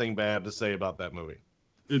nothing bad to say about that movie.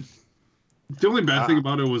 The only bad thing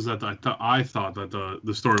about it was that I thought that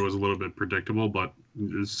the story was a little bit predictable, but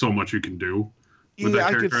there's so much you can do with that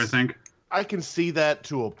character, I think. I can see that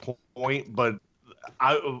to a point, but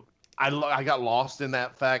I got lost in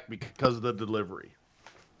that fact because of the delivery.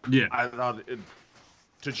 Yeah. I thought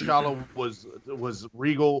T'Challa was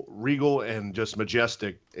regal and just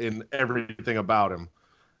majestic in everything about him.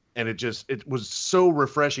 And it was so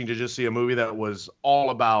refreshing to just see a movie that was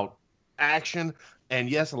all about action. And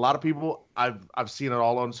yes, a lot of people, I've seen it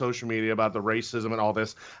all on social media about the racism and all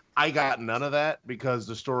this. I got none of that because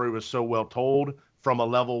the story was so well told from a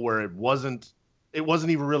level where it wasn't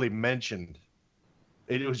even really mentioned.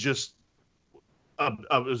 It was just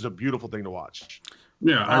it was a beautiful thing to wattle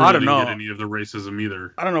Yeah, I really didn't get any of the racism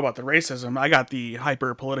either. I don't know about the racism. I got the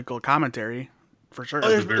hyper political commentary for sure.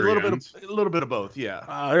 There's a little bit of both,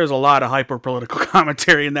 yeah. There's a lot of hyper political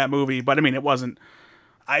commentary in that movie, but I mean, it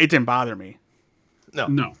didn't bother me.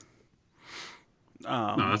 No,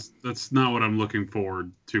 that's not what I'm looking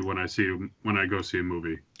forward to when I go see a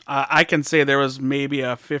movie. I can say there was maybe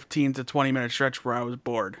a 15 to 20 minute stretch where I was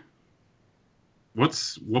bored. What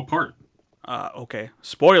part? Okay,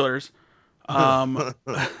 spoilers. When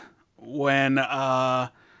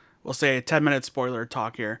we'll say a 10-minute spoiler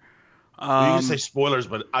talk here. You can say spoilers,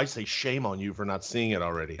 but I say shame on you for not seeing it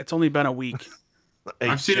already. It's only been a week. Hey,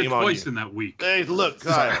 I've seen it twice in that week. Hey, look,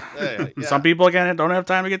 Kyle. Hey, yeah. Some people again don't have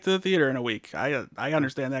time to get to the theater in a week. I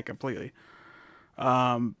understand that completely.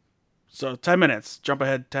 So 10 minutes, jump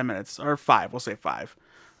ahead 10 minutes, or 5, we'll say 5.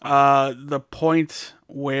 The point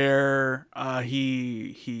where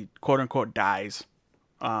he quote unquote dies,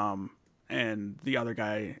 and the other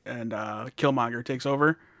guy and Killmonger takes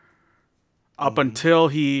over. Up until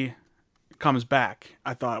he comes back,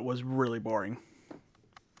 I thought was really boring.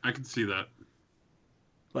 I can see that.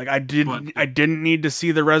 Like I didn't need to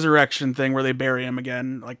see the resurrection thing where they bury him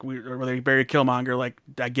again, where they bury Killmonger. Like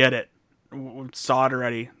I get it, we saw it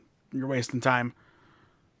already. You're wasting time.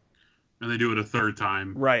 And they do it a third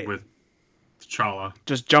time, right? With T'Challa.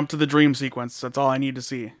 Just jump to the dream sequence. That's all I need to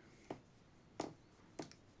see.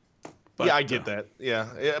 But, yeah, I get that.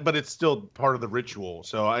 Yeah, but it's still part of the ritual,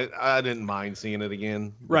 so I didn't mind seeing it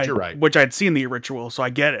again. Right, you're right. Which I'd seen the ritual, so I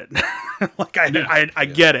get it. I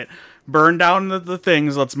get it. Burn down the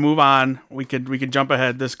things. Let's move on. We could jump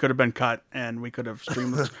ahead. This could have been cut, and we could have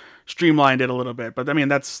streamlined it a little bit. But I mean,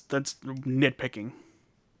 that's nitpicking.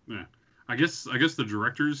 Yeah, I guess the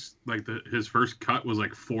director's his first cut was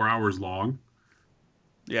like 4 hours long.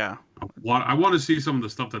 Yeah, I want to see some of the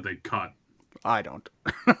stuff that they cut. I don't.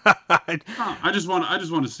 I just want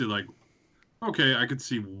to see Okay, I could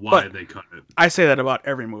see why they cut it. I say that about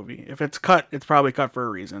every movie. If it's cut, it's probably cut for a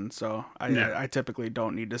reason. So Yeah. I typically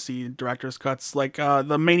don't need to see director's cuts. Like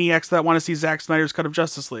the maniacs that want to see Zack Snyder's cut of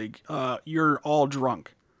Justice League. You're all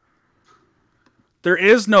drunk. There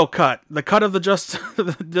is no cut. The cut of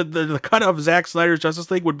the cut of Zack Snyder's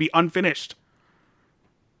Justice League would be unfinished.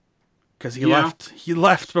 Because he left. He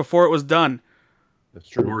left before it was done. That's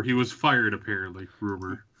true. Or he was fired, apparently,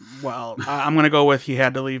 rumor. Well, I'm going to go with he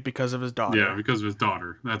had to leave because of his daughter. Yeah, because of his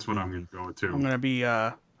daughter. That's what I'm going to go with, too. I'm going to be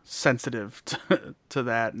sensitive to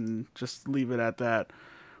that and just leave it at that.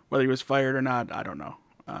 Whether he was fired or not, I don't know.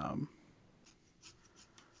 While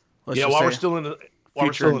we're still in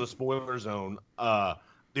the spoiler zone,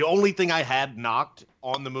 the only thing I had knocked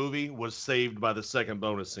on the movie was saved by the second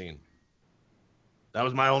bonus scene. That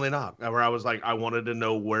was my only knock, where I was like, I wanted to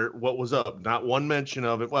know what was up. Not one mention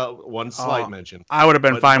of it. Well, one slight mention. I would have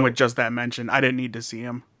been fine with just that mention. I didn't need to see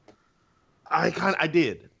him. I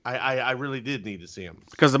did. I really did need to see him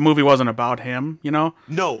because the movie wasn't about him. You know.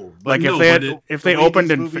 No, but like if they opened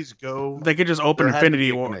they could just open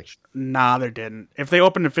Infinity War. Nah, they didn't. If they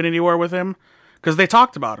opened Infinity War with him, because they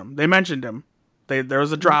talked about him, they mentioned him. There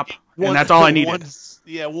was a drop, and that's all I needed.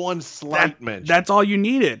 One slight mention. That's all you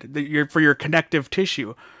needed for your connective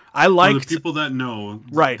tissue. I liked the people that know,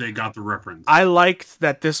 right? They got the reference. I liked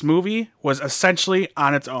that this movie was essentially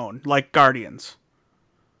on its own, like Guardians.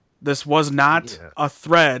 This was not a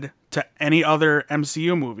thread to any other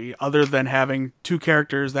MCU movie other than having two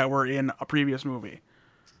characters that were in a previous movie.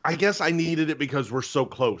 I guess I needed it because we're so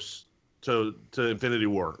close to Infinity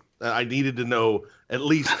War. I needed to know at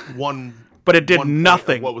least one. But it did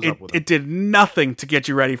nothing. It did nothing to get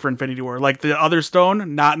you ready for Infinity War. Like the other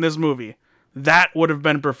stone, not in this movie. That would have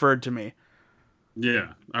been preferred to me.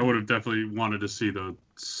 Yeah, I would have definitely wanted to see the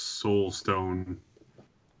Soul Stone.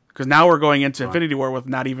 Because now we're going into Infinity War with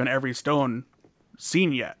not even every stone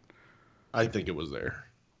seen yet. I think it was there.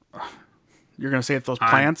 You're going to say it's those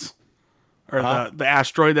plants? Or the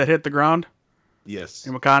asteroid that hit the ground? Yes.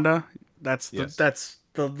 In Wakanda? That's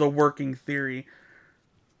the working theory.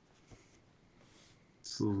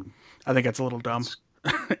 I think it's a little dumb.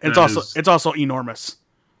 It's also enormous.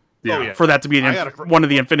 Yeah. For that to be one of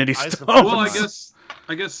the Infinity Stones. Well,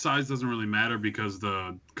 I guess size doesn't really matter because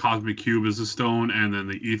the cosmic cube is a stone, and then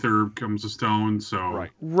the ether becomes a stone. So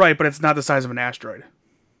right, but it's not the size of an asteroid.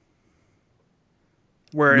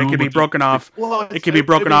 Where it can be broken off. It can be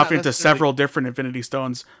broken off into several different Infinity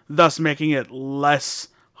Stones, thus making it less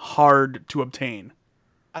hard to obtain.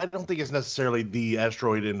 I don't think it's necessarily the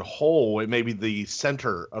asteroid in whole. It may be the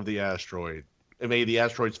center of the asteroid. It may be the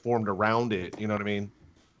asteroids formed around it. You know what I mean?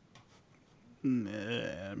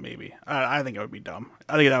 Maybe. I think it would be dumb.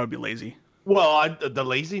 I think that would be lazy. Well, the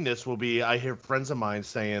laziness will be, I hear friends of mine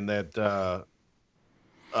saying that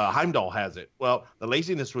Heimdall has it. Well, the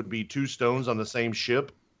laziness would be two stones on the same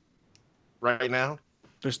ship right now.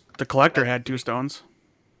 The Collector had two stones.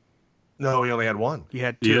 No, he only had one. He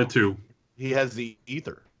had two. He has the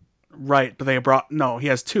ether. Right, but he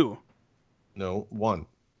has two. No, one.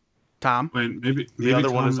 Tom? Wait, maybe the other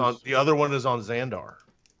one is on Xandar.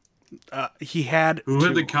 He had Who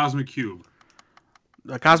had the cosmic cube?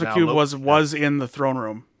 The cosmic cube was in the throne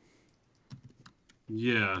room.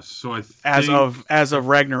 Yeah, so I think... as of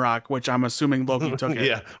Ragnarok, which I'm assuming Loki took it.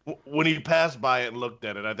 Yeah, when he passed by it and looked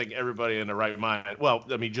at it, I think everybody in the right mind. Well,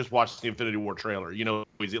 I mean, just watch the Infinity War trailer. You know,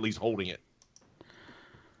 he's at least holding it.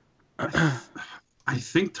 I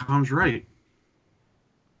think Tom's right.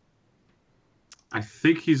 I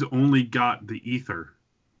think he's only got the ether.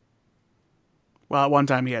 Well, at one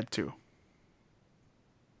time he had two.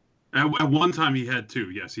 At one time he had two.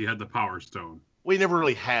 Yes, he had the Power Stone. We never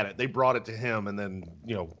really had it. They brought it to him, and then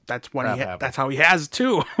that's when that's how he has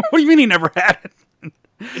two. What do you mean he never had it?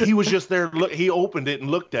 He was just there. Look, he opened it and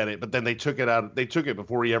looked at it, but then they took it out. They took it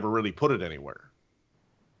before he ever really put it anywhere.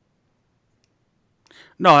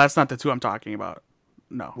 No, that's not the two I'm talking about.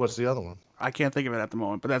 No. What's the other one? I can't think of it at the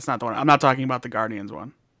moment, but that's not the one. I'm not talking about the Guardians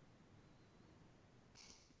one.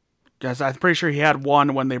 Because I'm pretty sure he had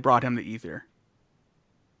one when they brought him the ether.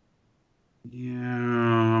 Yeah,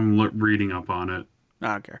 I'm reading up on it. I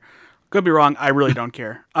don't care. Could be wrong. I really don't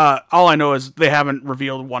care. All I know is they haven't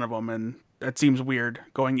revealed one of them, and that seems weird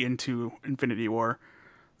going into Infinity War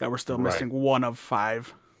that we're still missing one of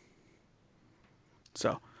 5.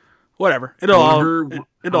 So, whatever. It'll all get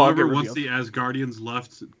revealed. Once the Asgardians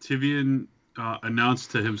left, Tivian announced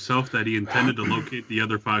to himself that he intended to locate the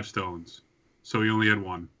other 5 stones. So he only had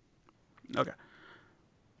one. Okay.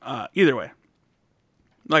 Either way,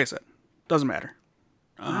 like I said, doesn't matter.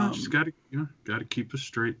 Just gotta keep us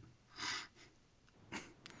straight.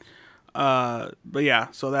 But yeah,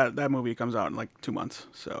 so that movie comes out in like 2 months,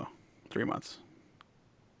 so 3 months.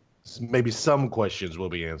 Maybe some questions will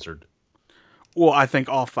be answered. Well, I think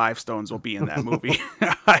all 5 stones will be in that movie.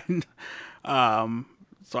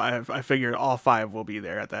 So I figure all 5 will be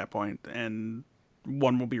there at that point, and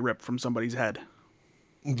one will be ripped from somebody's head.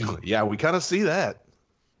 Yeah, we kind of see that.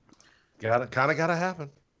 Gotta happen.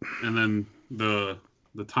 And then the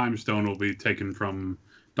time stone will be taken from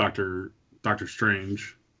Doctor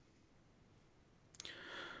Strange.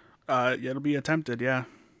 It'll be attempted, yeah.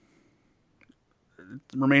 It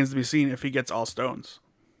remains to be seen if he gets all stones.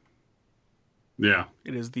 Yeah.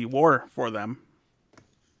 It is the war for them.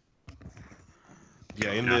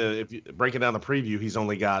 Yeah, if you break it down the preview, he's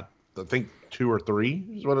only got, I think, 2 or 3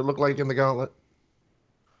 is what it looked like in the gauntlet.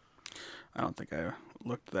 I don't think I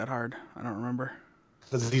looked that hard. I don't remember.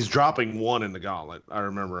 Because he's dropping 1 in the gauntlet. I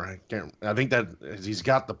remember. I think that he's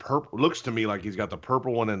got the purple. Looks to me like he's got the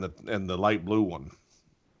purple one and the light blue one.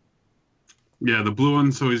 Yeah, the blue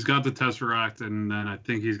one. So he's got the Tesseract, and then I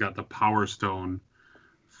think he's got the Power Stone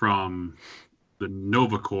from the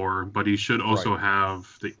Nova Corps, but he should also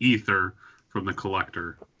have the Ether from the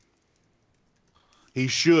Collector. He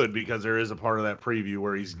should, because there is a part of that preview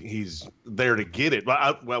where he's there to get it.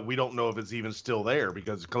 But we don't know if it's even still there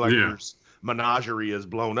because Collector's menagerie is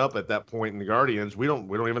blown up at that point in the Guardians. We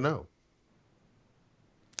don't even know.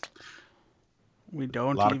 We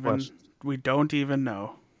don't even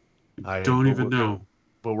know. I don't even know.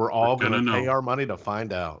 But we're all going to pay our money to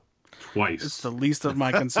find out. Twice. It's the least of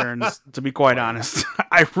my concerns, to be quite honest.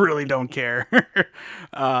 I really don't care.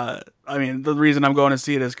 I mean, the reason I'm going to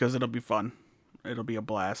see it is because it'll be fun. It'll be a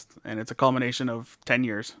blast, and it's a culmination of 10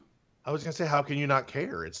 years. I was going to say, how can you not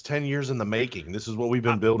care? It's 10 years in the making. This is what we've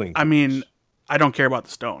been building. I mean, I don't care about the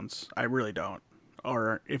stones. I really don't.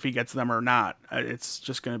 Or if he gets them or not. It's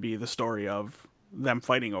just going to be the story of them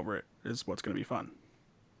fighting over it is what's going to be fun.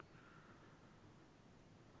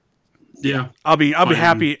 Yeah. I'll be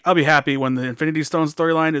happy. I'll be happy when the Infinity Stone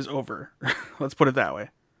storyline is over. Let's put it that way.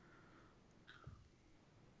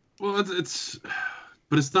 Well, but it's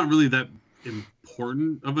not really that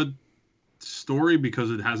important of a story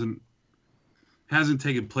because it hasn't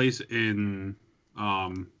taken place in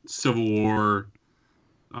Civil War,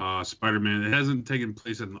 Spider-Man. It hasn't taken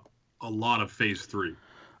place in a lot of Phase 3.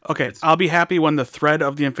 Okay, I'll be happy when the thread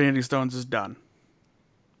of the Infinity Stones is done.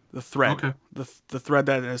 The thread, okay. The thread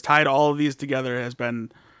that has tied all of these together has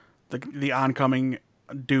been the oncoming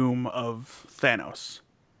doom of Thanos.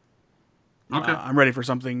 Okay, I'm ready for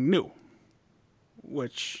something new,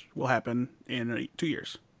 which will happen in 2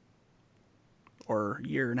 years or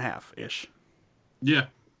year and a half ish. Yeah.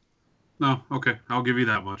 No. Okay, I'll give you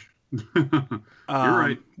that much. You're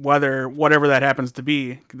right. Whatever that happens to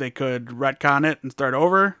be, they could retcon it and start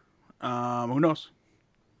over. Who knows?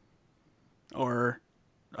 Or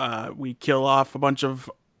we kill off a bunch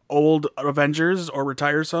of old Avengers or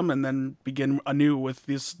retire some and then begin anew with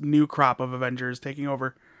this new crop of Avengers taking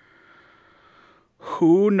over.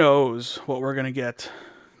 Who knows what we're going to get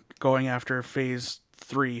going after Phase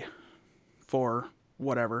 3, 4,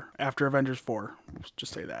 whatever. After Avengers 4. Let's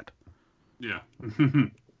just say that. Yeah.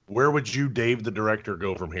 Where would you, Dave, the director,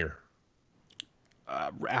 go from here?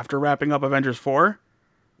 After wrapping up Avengers 4?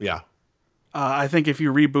 Yeah. I think if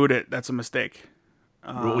you reboot it, that's a mistake.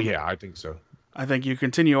 Yeah, I think so. I think you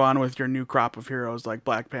continue on with your new crop of heroes like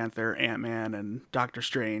Black Panther, Ant-Man, and Doctor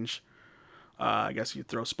Strange. I guess you'd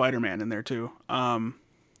throw Spider-Man in there too.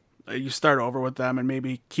 You start over with them and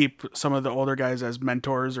maybe keep some of the older guys as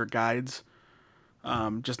mentors or guides.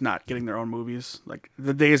 Just not getting their own movies. Like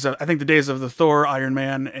the days of the Thor, Iron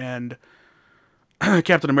Man, and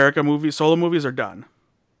Captain America solo movies are done.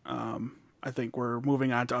 I think we're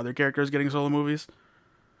moving on to other characters getting solo movies.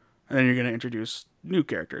 And then you're going to introduce new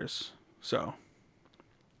characters. So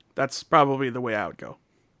that's probably the way I would go.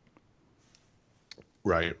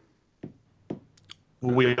 Right.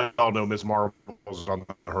 We all know Ms. Marvel's on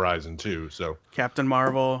the horizon too, so. Captain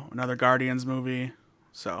Marvel, another Guardians movie.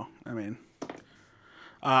 So, I mean,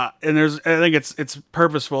 and I think it's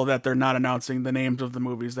purposeful that they're not announcing the names of the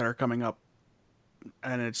movies that are coming up.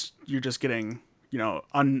 And you're just getting,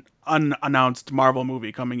 unannounced Marvel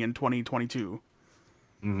movie coming in 2022.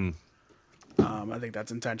 Mm-hmm. I think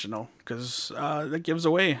that's intentional because that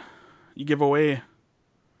you give away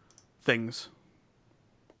things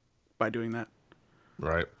by doing that.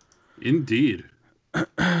 Right. Indeed.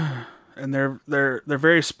 And they're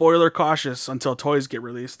very spoiler cautious until toys get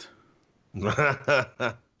released. And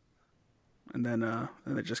then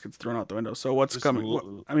it just gets thrown out the window. So what's coming?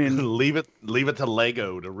 Leave it to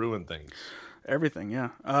Lego to ruin things. Everything, yeah.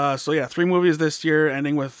 3 movies this year,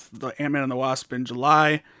 ending with the Ant-Man and the Wasp in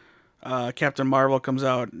July. Captain Marvel comes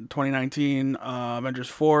out in 2019, Avengers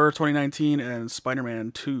 4 2019, and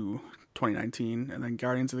Spider-Man 2 2019, and then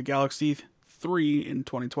Guardians of the Galaxy 3 in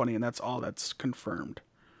 2020, and that's all that's confirmed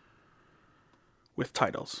with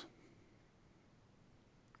titles.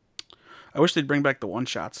 I wish they'd bring back the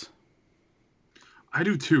one-shots. I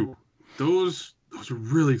do too. Those are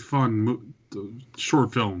really fun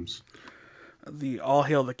short films. The All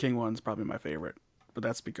Hail the King one's probably my favorite, but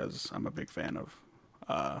that's because I'm a big fan of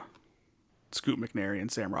Scoot McNairy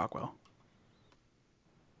and Sam Rockwell.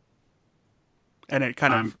 And it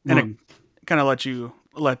kind of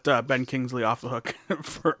let Ben Kingsley off the hook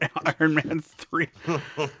for Iron Man 3.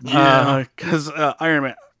 Yeah. Because Iron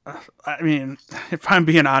Man, I mean, if I'm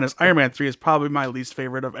being honest, Iron Man 3 is probably my least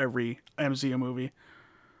favorite of every MCU movie.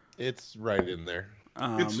 It's right in there.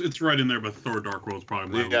 It's right in there, but Thor: Dark World is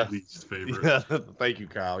probably my least favorite. Yeah, thank you,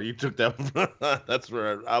 Kyle. You took that one. That's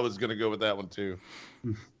where I was going to go with that one too.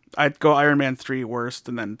 I'd go Iron Man 3 worst,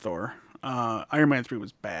 and then Thor. Iron Man 3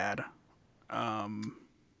 was bad. I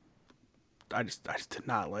just did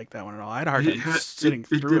not like that one at all. I had a hard time sitting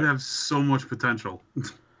through it. It did have so much potential.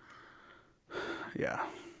 Yeah.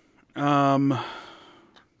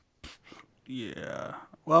 Yeah.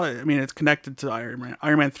 Well, I mean, it's connected to Iron Man.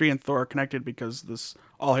 Iron Man 3 and Thor are connected because this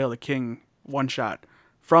All Hail the King one-shot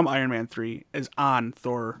from Iron Man 3 is on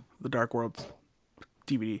Thor: The Dark World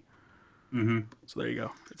DVD. Mm-hmm. So there you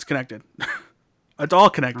go. It's connected. It's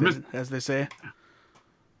all connected, as they say.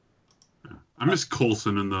 I miss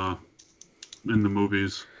Coulson in the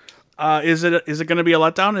movies. Is it going to be a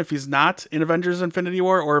letdown if he's not in Avengers: Infinity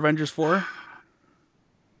War or Avengers 4?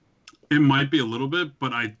 It might be a little bit,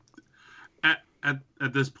 but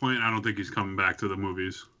at this point, I don't think he's coming back to the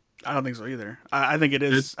movies. I don't think so either. I think it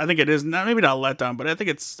is. I think it is not, maybe not a letdown, but I think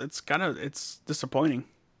it's disappointing.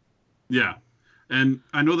 Yeah, and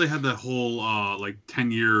I know they had the whole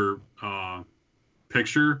 10-year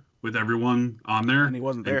picture with everyone on there, and he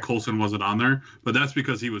wasn't there. And Coulson wasn't on there, but that's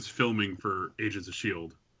because he was filming for Agents of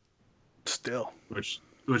S.H.I.E.L.D. Still, which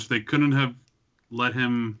they couldn't have let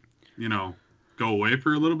him, go away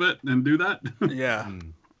for a little bit and do that. Yeah.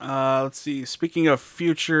 Let's see. Speaking of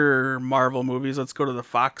future Marvel movies, let's go to the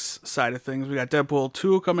Fox side of things. We got Deadpool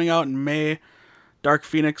 2 coming out in May. Dark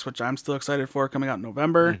Phoenix, which I'm still excited for, coming out in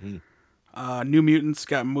November. Mm-hmm. New Mutants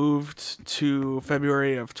got moved to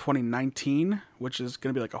February of 2019, which is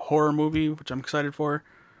going to be like a horror movie, which I'm excited for.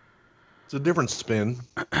 It's a different spin.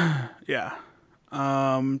 Yeah.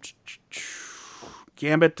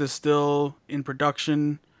 Gambit is still in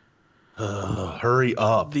production. Hurry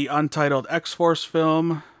up. The untitled X-Force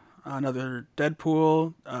film, another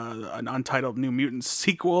Deadpool, an untitled New Mutants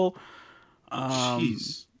sequel,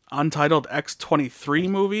 untitled X-23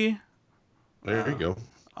 movie. There you go.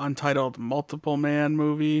 Untitled Multiple Man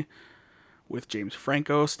movie with James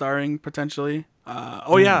Franco starring potentially.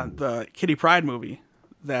 The Kitty Pryde movie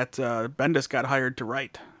that Bendis got hired to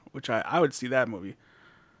write, which I would see that movie.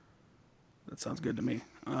 That sounds good to me.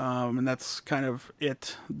 And that's kind of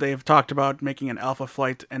it. They've talked about making an Alpha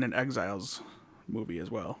Flight and an Exiles movie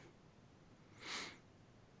as well.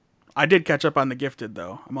 I did catch up on The Gifted,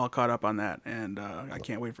 though. I'm all caught up on that, and I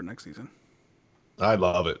can't wait for next season. I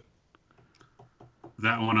love it.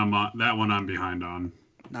 That one I'm behind on.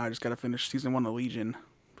 Now I just got to finish season 1 of Legion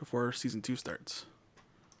before season 2 starts.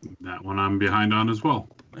 That one I'm behind on as well.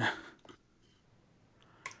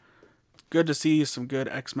 Good to see some good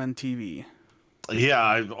X-Men TV.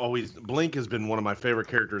 Yeah, Blink has been one of my favorite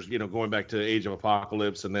characters, going back to Age of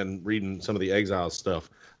Apocalypse and then reading some of the Exiles stuff.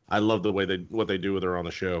 I love the way what they do with her on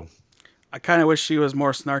the show. I kind of wish she was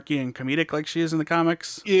more snarky and comedic like she is in the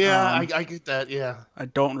comics. Yeah, I get that, yeah. I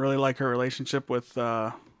don't really like her relationship with,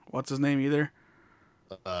 what's his name either?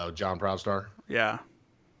 John Proudstar. Yeah.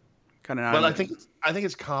 Kind of. But I think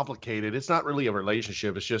it's complicated. It's not really a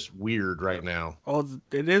relationship. It's just weird right now. Oh,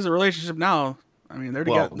 it is a relationship now. I mean, they're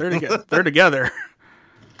together. They're together.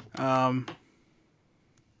 I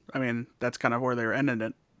mean, that's kind of where they were ending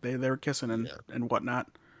it. They were kissing and whatnot.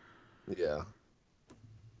 Yeah.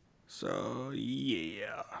 So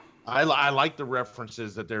yeah. I like the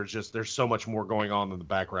references that there's so much more going on in the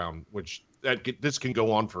background, which this can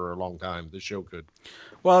go on for a long time. This show could.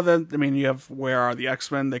 Well, then you have Where Are the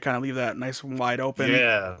X-Men? They kind of leave that nice and wide open.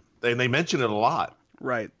 Yeah, they mention it a lot.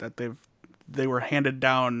 Right, that they were handed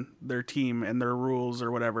down their team and their rules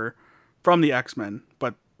or whatever from the X-Men,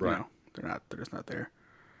 but right. They're just not there.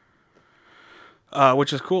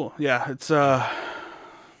 Which is cool. Yeah, it's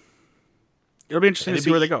it'll be interesting to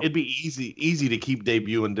see where they go. It'd be easy to keep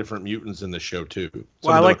debuting different mutants in the show too.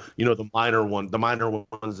 Well, the minor ones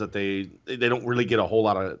that they don't really get a whole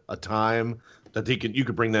lot of time, that you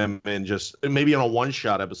could bring them in just maybe on a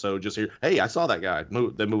one-shot episode. Just here, hey, I saw that guy.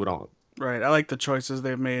 Then move it on. Right. I like the choices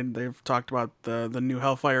they've made. They've talked about the new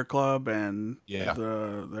Hellfire Club and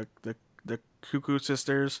the Cuckoo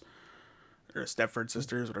Sisters or Stepford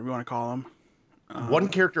Sisters, whatever you want to call them. One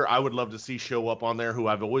character I would love to see show up on there, who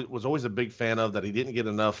was always a big fan of, that he didn't get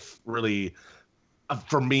enough really,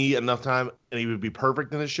 for me, enough time, and he would be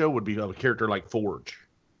perfect in this show, would be a character like Forge.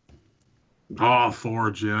 Oh,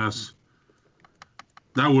 Forge, yes.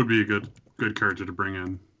 That would be a good character to bring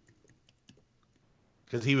in.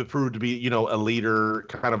 Because he would prove to be, a leader,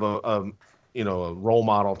 kind of a role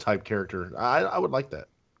model type character. I would like that.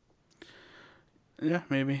 Yeah,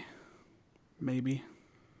 maybe.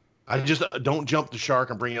 I just don't jump the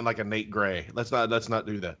shark and bring in like a Nate Gray. Let's not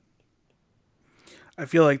do that. I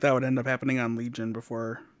feel like that would end up happening on Legion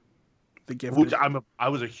before the Gifted. I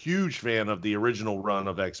was a huge fan of the original run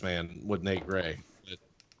of X-Men with Nate Gray.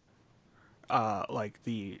 Like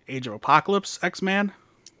the Age of Apocalypse X-Man.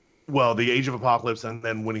 Well, the Age of Apocalypse, and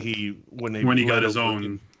then when he got his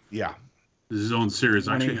own his own series.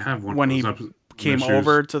 I actually have one. When he came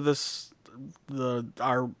over to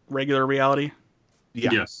our regular reality.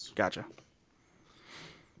 Yeah. Yes. Gotcha.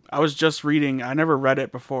 I was just reading. I never read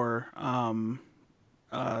it before.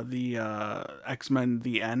 The X-Men: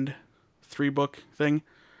 The End 3-book thing,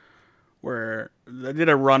 where they did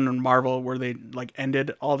a run on Marvel where they like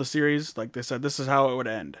ended all the series. Like they said, this is how it would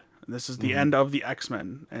end. This is the end of the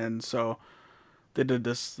X-Men, and so they did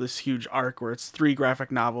this huge arc where it's 3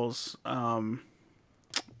 graphic novels,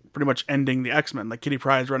 pretty much ending the X-Men. Like Kitty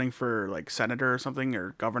Pryde's running for like senator or something,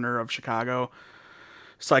 or governor of Chicago.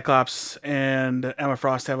 Cyclops and Emma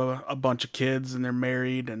Frost have a bunch of kids, and they're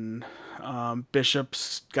married, and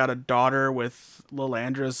Bishop's got a daughter with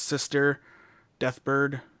Lilandra's sister,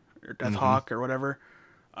 Deathbird, or Deathhawk, or whatever.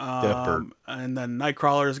 Deathbird. And then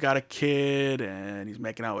Nightcrawler's got a kid, and he's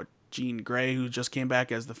making out with Jean Grey, who just came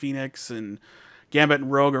back as the Phoenix, and Gambit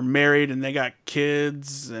and Rogue are married, and they got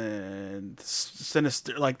kids, and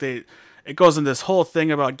Sinister, it goes into this whole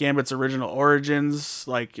thing about Gambit's original origins,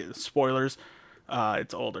 like, spoilers.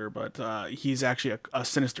 It's older, but he's actually a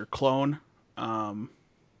Sinister clone, and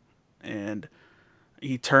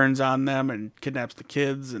he turns on them and kidnaps the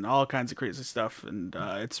kids and all kinds of crazy stuff. And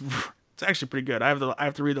it's actually pretty good. I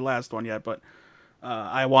have to read the last one yet, but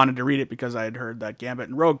I wanted to read it because I had heard that Gambit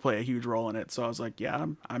and Rogue play a huge role in it. So I was like, yeah,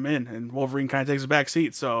 I'm in. And Wolverine kind of takes a back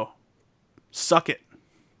seat, so suck it.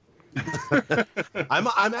 I'm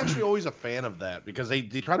actually always a fan of that because they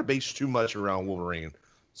try to base too much around Wolverine.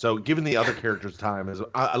 So giving the other characters time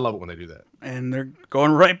I love it when they do that. And they're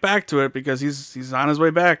going right back to it because he's on his way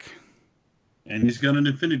back. And he's got an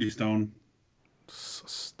Infinity Stone. So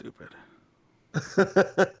stupid.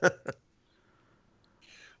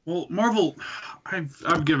 Well, Marvel,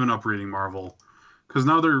 I've given up reading Marvel because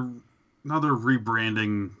now they're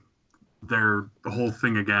rebranding the whole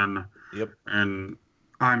thing again. Yep. And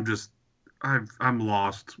I'm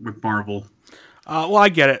lost with Marvel. I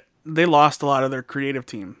get it. They lost a lot of their creative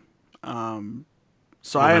team. They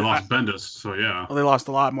lost Bendis, so yeah. Well, they lost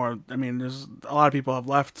a lot more. I mean, there's a lot of people have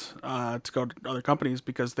left to go to other companies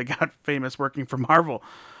because they got famous working for Marvel.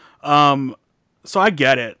 So I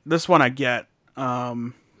get it. This one I get.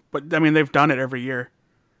 But I mean, they've done it every year.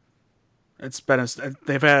 They've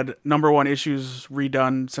had #1 issues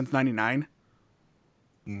redone since '99.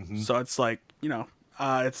 Mm-hmm. So it's like,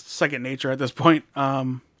 it's second nature at this point. I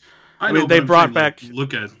mean, they brought back.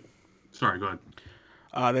 Sorry, go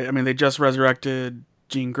ahead. They just resurrected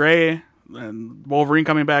Jean Grey, and Wolverine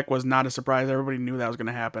coming back was not a surprise. Everybody knew that was going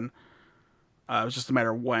to happen. It was just a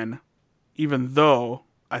matter of when. Even though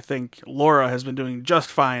I think Laura has been doing just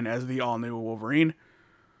fine as the all-new Wolverine.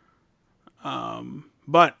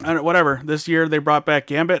 But whatever. This year they brought back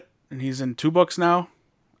Gambit, and he's in 2 books now.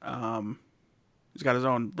 He's got his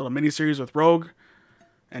own little miniseries with Rogue,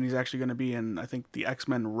 and he's actually going to be in, I think, the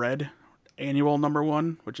X-Men Red annual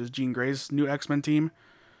 #1, which is Jean Grey's new X-Men team.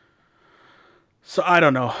 So I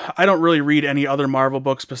don't know. I don't really read any other Marvel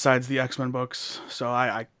books besides the X-Men books. So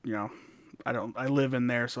I live in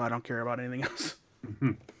there, so I don't care about anything else.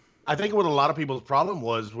 I think what a lot of people's problem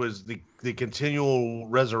was the continual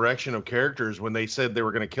resurrection of characters when they said they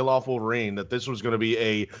were going to kill off Wolverine, that this was going to be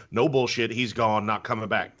a no bullshit, he's gone, not coming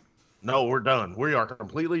back. No, we're done. We are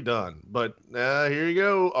completely done. But here you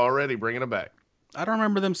go, already bringing him back. I don't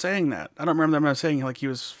remember them saying that. I don't remember them saying like he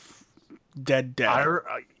was dead.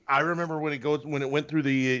 I remember when it went through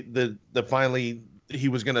the finally he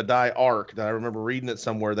was going to die arc, that I remember reading it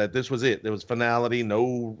somewhere that this was it. There was finality,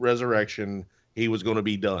 no resurrection. He was going to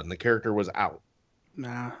be done. The character was out.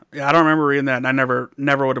 Nah. Yeah, I don't remember reading that, and I never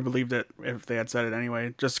would have believed it if they had said it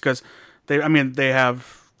anyway. Just because They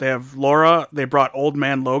have Laura. They brought Old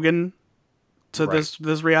Man Logan to Right.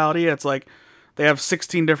 this reality. It's like they have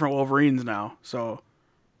 16 different Wolverines now. So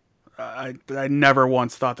I never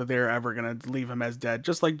once thought that they were ever gonna leave him as dead.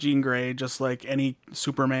 Just like Jean Grey, just like any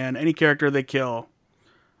Superman, any character they kill,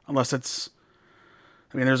 unless it's.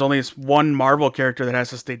 I mean, there's only this one Marvel character that has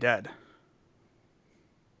to stay dead.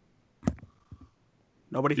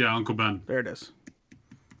 Nobody? Yeah, Uncle Ben. There it is.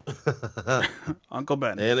 Uncle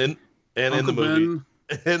Ben. And in the Uncle movie,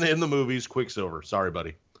 and in the movies, Quicksilver. Sorry,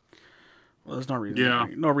 buddy. Well, there's no reason. Yeah.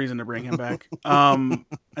 No reason to bring him back. And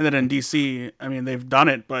then in DC, I mean, they've done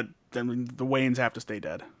it, but I mean, the Waynes have to stay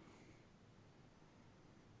dead.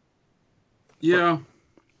 Yeah,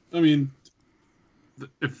 I mean,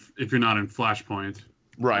 if you're not in Flashpoint,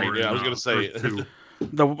 Right. or Yeah, I in, was gonna say. Earth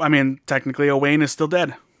 2, I mean, technically, a Wayne is still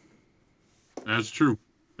dead. that's true.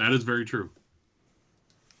 That is very true.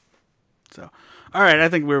 So, all right, I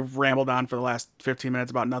think we've rambled on for the last 15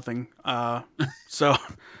 minutes about nothing. So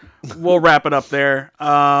we'll wrap it up there.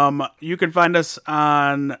 You can find us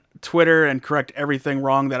on Twitter and correct everything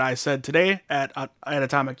wrong that I said today at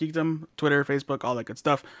Atomic Geekdom, Twitter, Facebook, all that good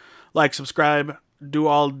stuff. Like, subscribe, do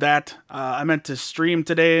all that. I meant to stream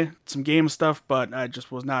today some game stuff, but I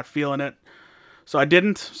just was not feeling it. So I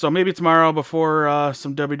didn't. So maybe tomorrow before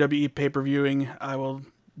some WWE pay-per-viewing, I will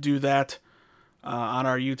do that on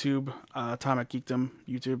our YouTube, Atomic Geekdom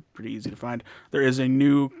YouTube. Pretty easy to find. There is a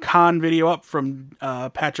new con video up from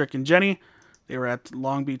Patrick and Jenny. They were at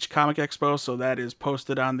Long Beach Comic Expo, so that is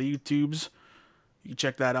posted on the YouTubes. You can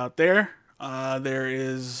check that out there. There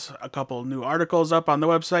is a couple new articles up on the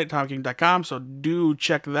website, TomKing.com, so do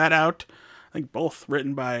check that out. I think both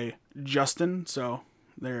written by Justin, so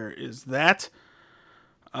there is that.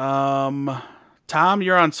 Tom,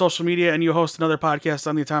 you're on social media and you host another podcast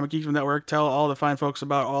on the Atomic Geekdom Network. Tell all the fine folks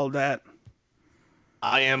about all that.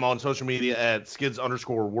 I am on social media at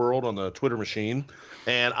skids_world on the Twitter machine,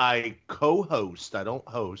 and I co-host, I don't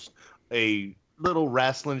host, a little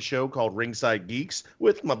wrestling show called Ringside Geeks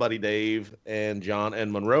with my buddy Dave and John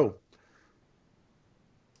and Monroe.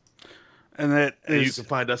 And that is, You can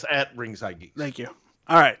find us at Ringside Geeks. thank you.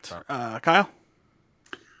 All right, Kyle.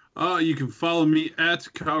 You can follow me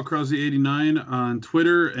at Kyle Krause89 on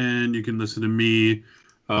Twitter, and you can listen to me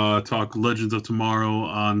talk Legends of Tomorrow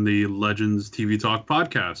on the Legends TV Talk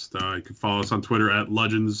podcast. You can follow us on Twitter at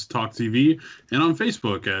Legends Talk TV and on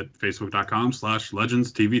Facebook at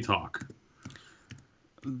facebook.com/Legends TV Talk.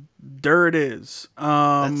 There it is.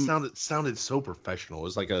 That sounded so professional. It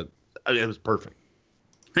was like it was perfect.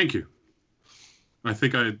 Thank you. I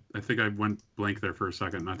think I went blank there for a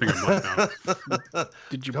second. I think I blacked out.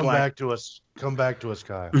 Did you Come back to us,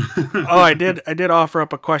 Kyle. Oh, I did offer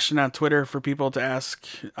up a question on Twitter for people to ask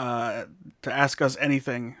us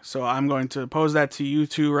anything. So I'm going to pose that to you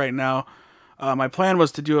two right now. My plan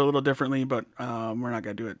was to do it a little differently, but we're not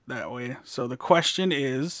going to do it that way. So the question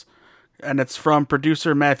is, and it's from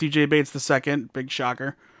producer Matthew J. Bates II, big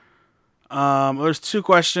shocker. There's two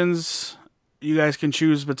questions. You guys can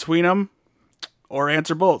choose between them or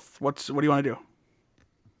answer both. What do you want to do?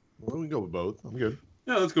 Well, we can go with both. I'm good.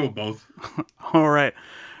 Yeah, let's go with both. All right.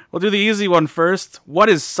 We'll do the easy one first. What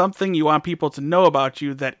is something you want people to know about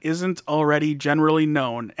you that isn't already generally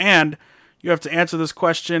known? And you have to answer this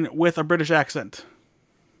question with a British accent.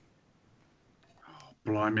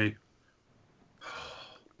 Blimey.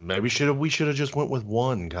 Maybe we should have just went with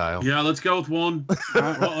one, Kyle. Yeah, let's go with one.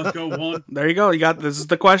 Well, let's go with one. There you go. This is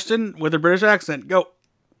the question with a British accent. Go.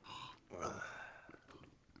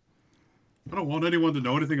 I don't want anyone to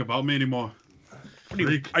know anything about me anymore.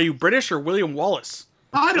 Are you British or William Wallace?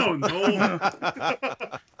 I don't know.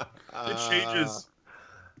 It changes.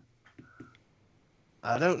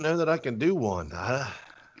 I don't know that I can do one.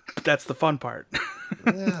 That's the fun part.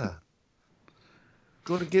 Yeah.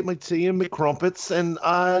 Going to get my tea and my crumpets, and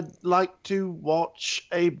I'd like to watch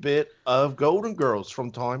a bit of Golden Girls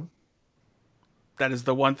from time. That is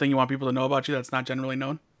the one thing you want people to know about you that's not generally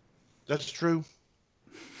known? That's true.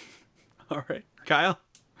 All right. Kyle?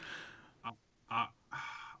 I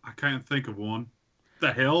can't think of one.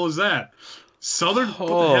 The hell is that? Southern? What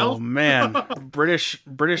the Oh, hell? man. British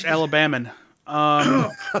Alabaman.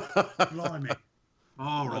 Blimey.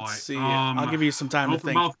 All right. Let's see. I'll give you some time to open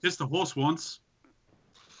think. mouth kissed a horse once.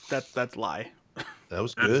 That's lie. That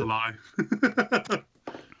was That's good. a lie.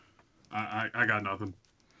 I got nothing.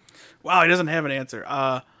 Wow, he doesn't have an answer.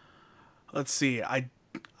 Let's see. I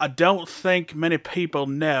don't think many people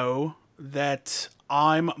know that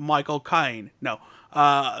I'm Michael Caine. No.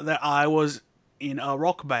 That I was in a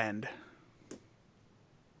rock band.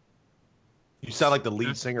 You sound like the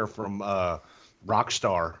lead singer from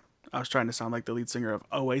Rockstar. I was trying to sound like the lead singer of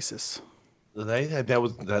Oasis. That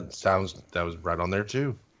was right on there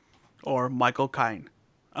too. Or Michael Caine.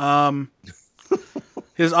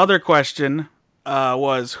 His other question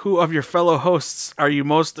was, who of your fellow hosts are you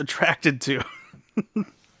most attracted to?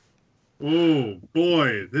 Oh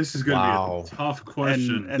boy, this is gonna be a tough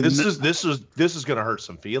question. And this is gonna hurt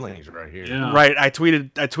some feelings right here. Yeah. Right, I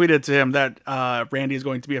tweeted to him that Randy is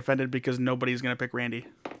going to be offended because nobody's going to pick Randy.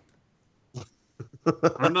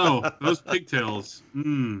 Oh no, those pigtails.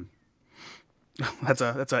 That's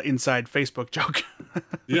a inside Facebook joke.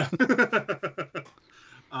 Yeah.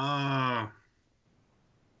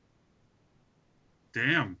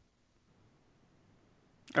 Damn.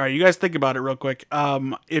 All right, you guys think about it real quick.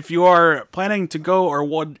 If you are planning to go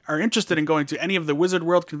or are interested in going to any of the Wizard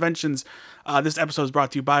World conventions, this episode is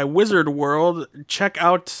brought to you by Wizard World. Check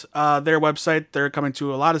out their website. They're coming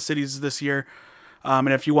to a lot of cities this year. And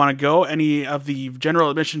if you want to go, any of the general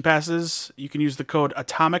admission passes, you can use the code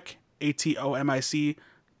ATOMIC, ATOMIC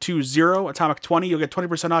 20, ATOMIC20. You'll get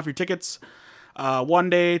 20% off your tickets. 1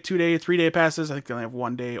 day, 2 day, 3 day passes. I think they only have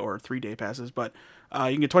 1 day or 3 day passes, but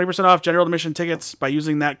you can get 20% off general admission tickets by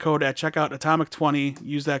using that code at checkout, ATOMIC20.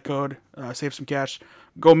 Use that code, save some cash,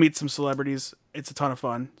 go meet some celebrities. It's a ton of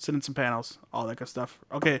fun. Sit in some panels, all that good stuff.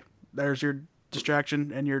 Okay, there's your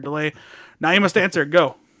distraction and your delay. Now you must answer.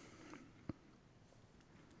 Go.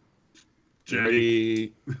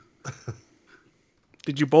 Jenny.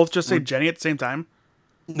 Did you both just say Jenny at the same time?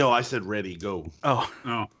 No, I said ready, go. Oh,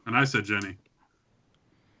 and I said Jenny.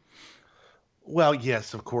 Well,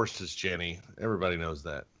 yes, of course it's Jenny. Everybody knows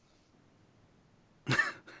that.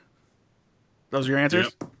 those are your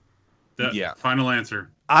answers? Yep. Yeah. Final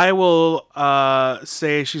answer. I will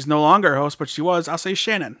say she's no longer a host, but she was. I'll say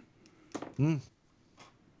Shannon.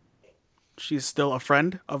 She's still a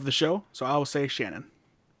friend of the show, so I will say Shannon.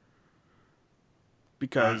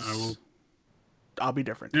 Because I'll be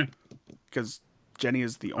different. Yeah. Because Jenny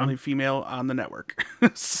is the only female on the network.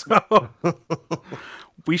 So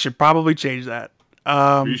we should probably change that.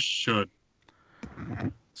 We should.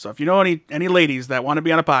 So if you know any ladies that want to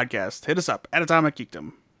be on a podcast, hit us up at Atomic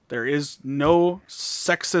Geekdom. There is no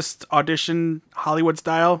sexist audition Hollywood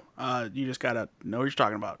style. You just gotta know what you're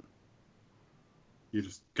talking about. You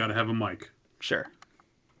just gotta have a mic. Sure.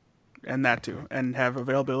 And that too. And have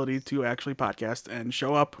availability to actually podcast and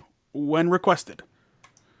show up when requested.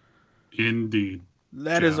 Indeed.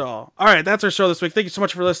 That is all. All right, that's our show this week. Thank you so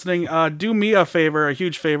much for listening. Do me a favor, a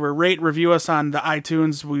huge favor. Rate, review us on the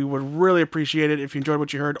iTunes. We would really appreciate it if you enjoyed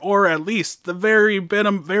what you heard, or at least the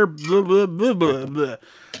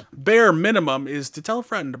bare minimum is to tell a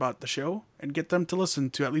friend about the show and get them to listen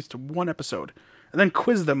to at least one episode, and then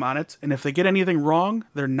quiz them on it. And if they get anything wrong,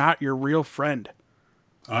 they're not your real friend.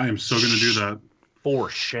 I am so going to do that. For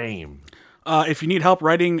shame. If you need help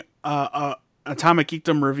writing Atomic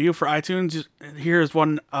Geekdom review for iTunes, here's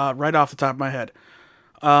one right off the top of my head.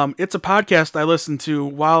 It's a podcast I listened to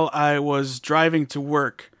while I was driving to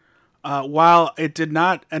work. While it did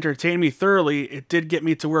not entertain me thoroughly, it did get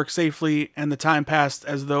me to work safely, and the time passed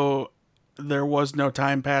as though there was no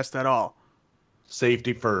time passed at all.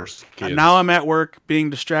 Safety first, kids. Now I'm at work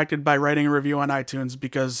being distracted by writing a review on iTunes,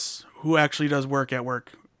 because who actually does work at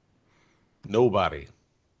work? Nobody.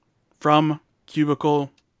 From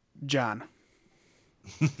Cubicle John.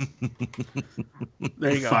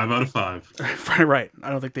 There you go. 5 out of 5. Right. I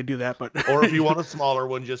don't think they do that, but Or if you want a smaller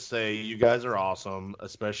one, just say, you guys are awesome,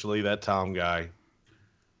 especially that Tom guy.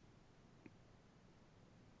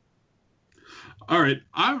 All right.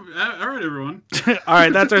 All right, everyone. All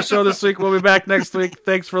right, that's our show this week. We'll be back next week.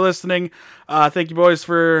 Thanks for listening. Thank you, boys,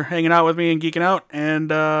 for hanging out with me and geeking out. And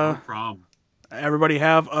No problem. everybody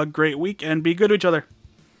have a great week and be good to each other.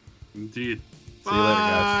 Indeed. See you later,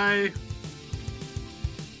 guys. Bye.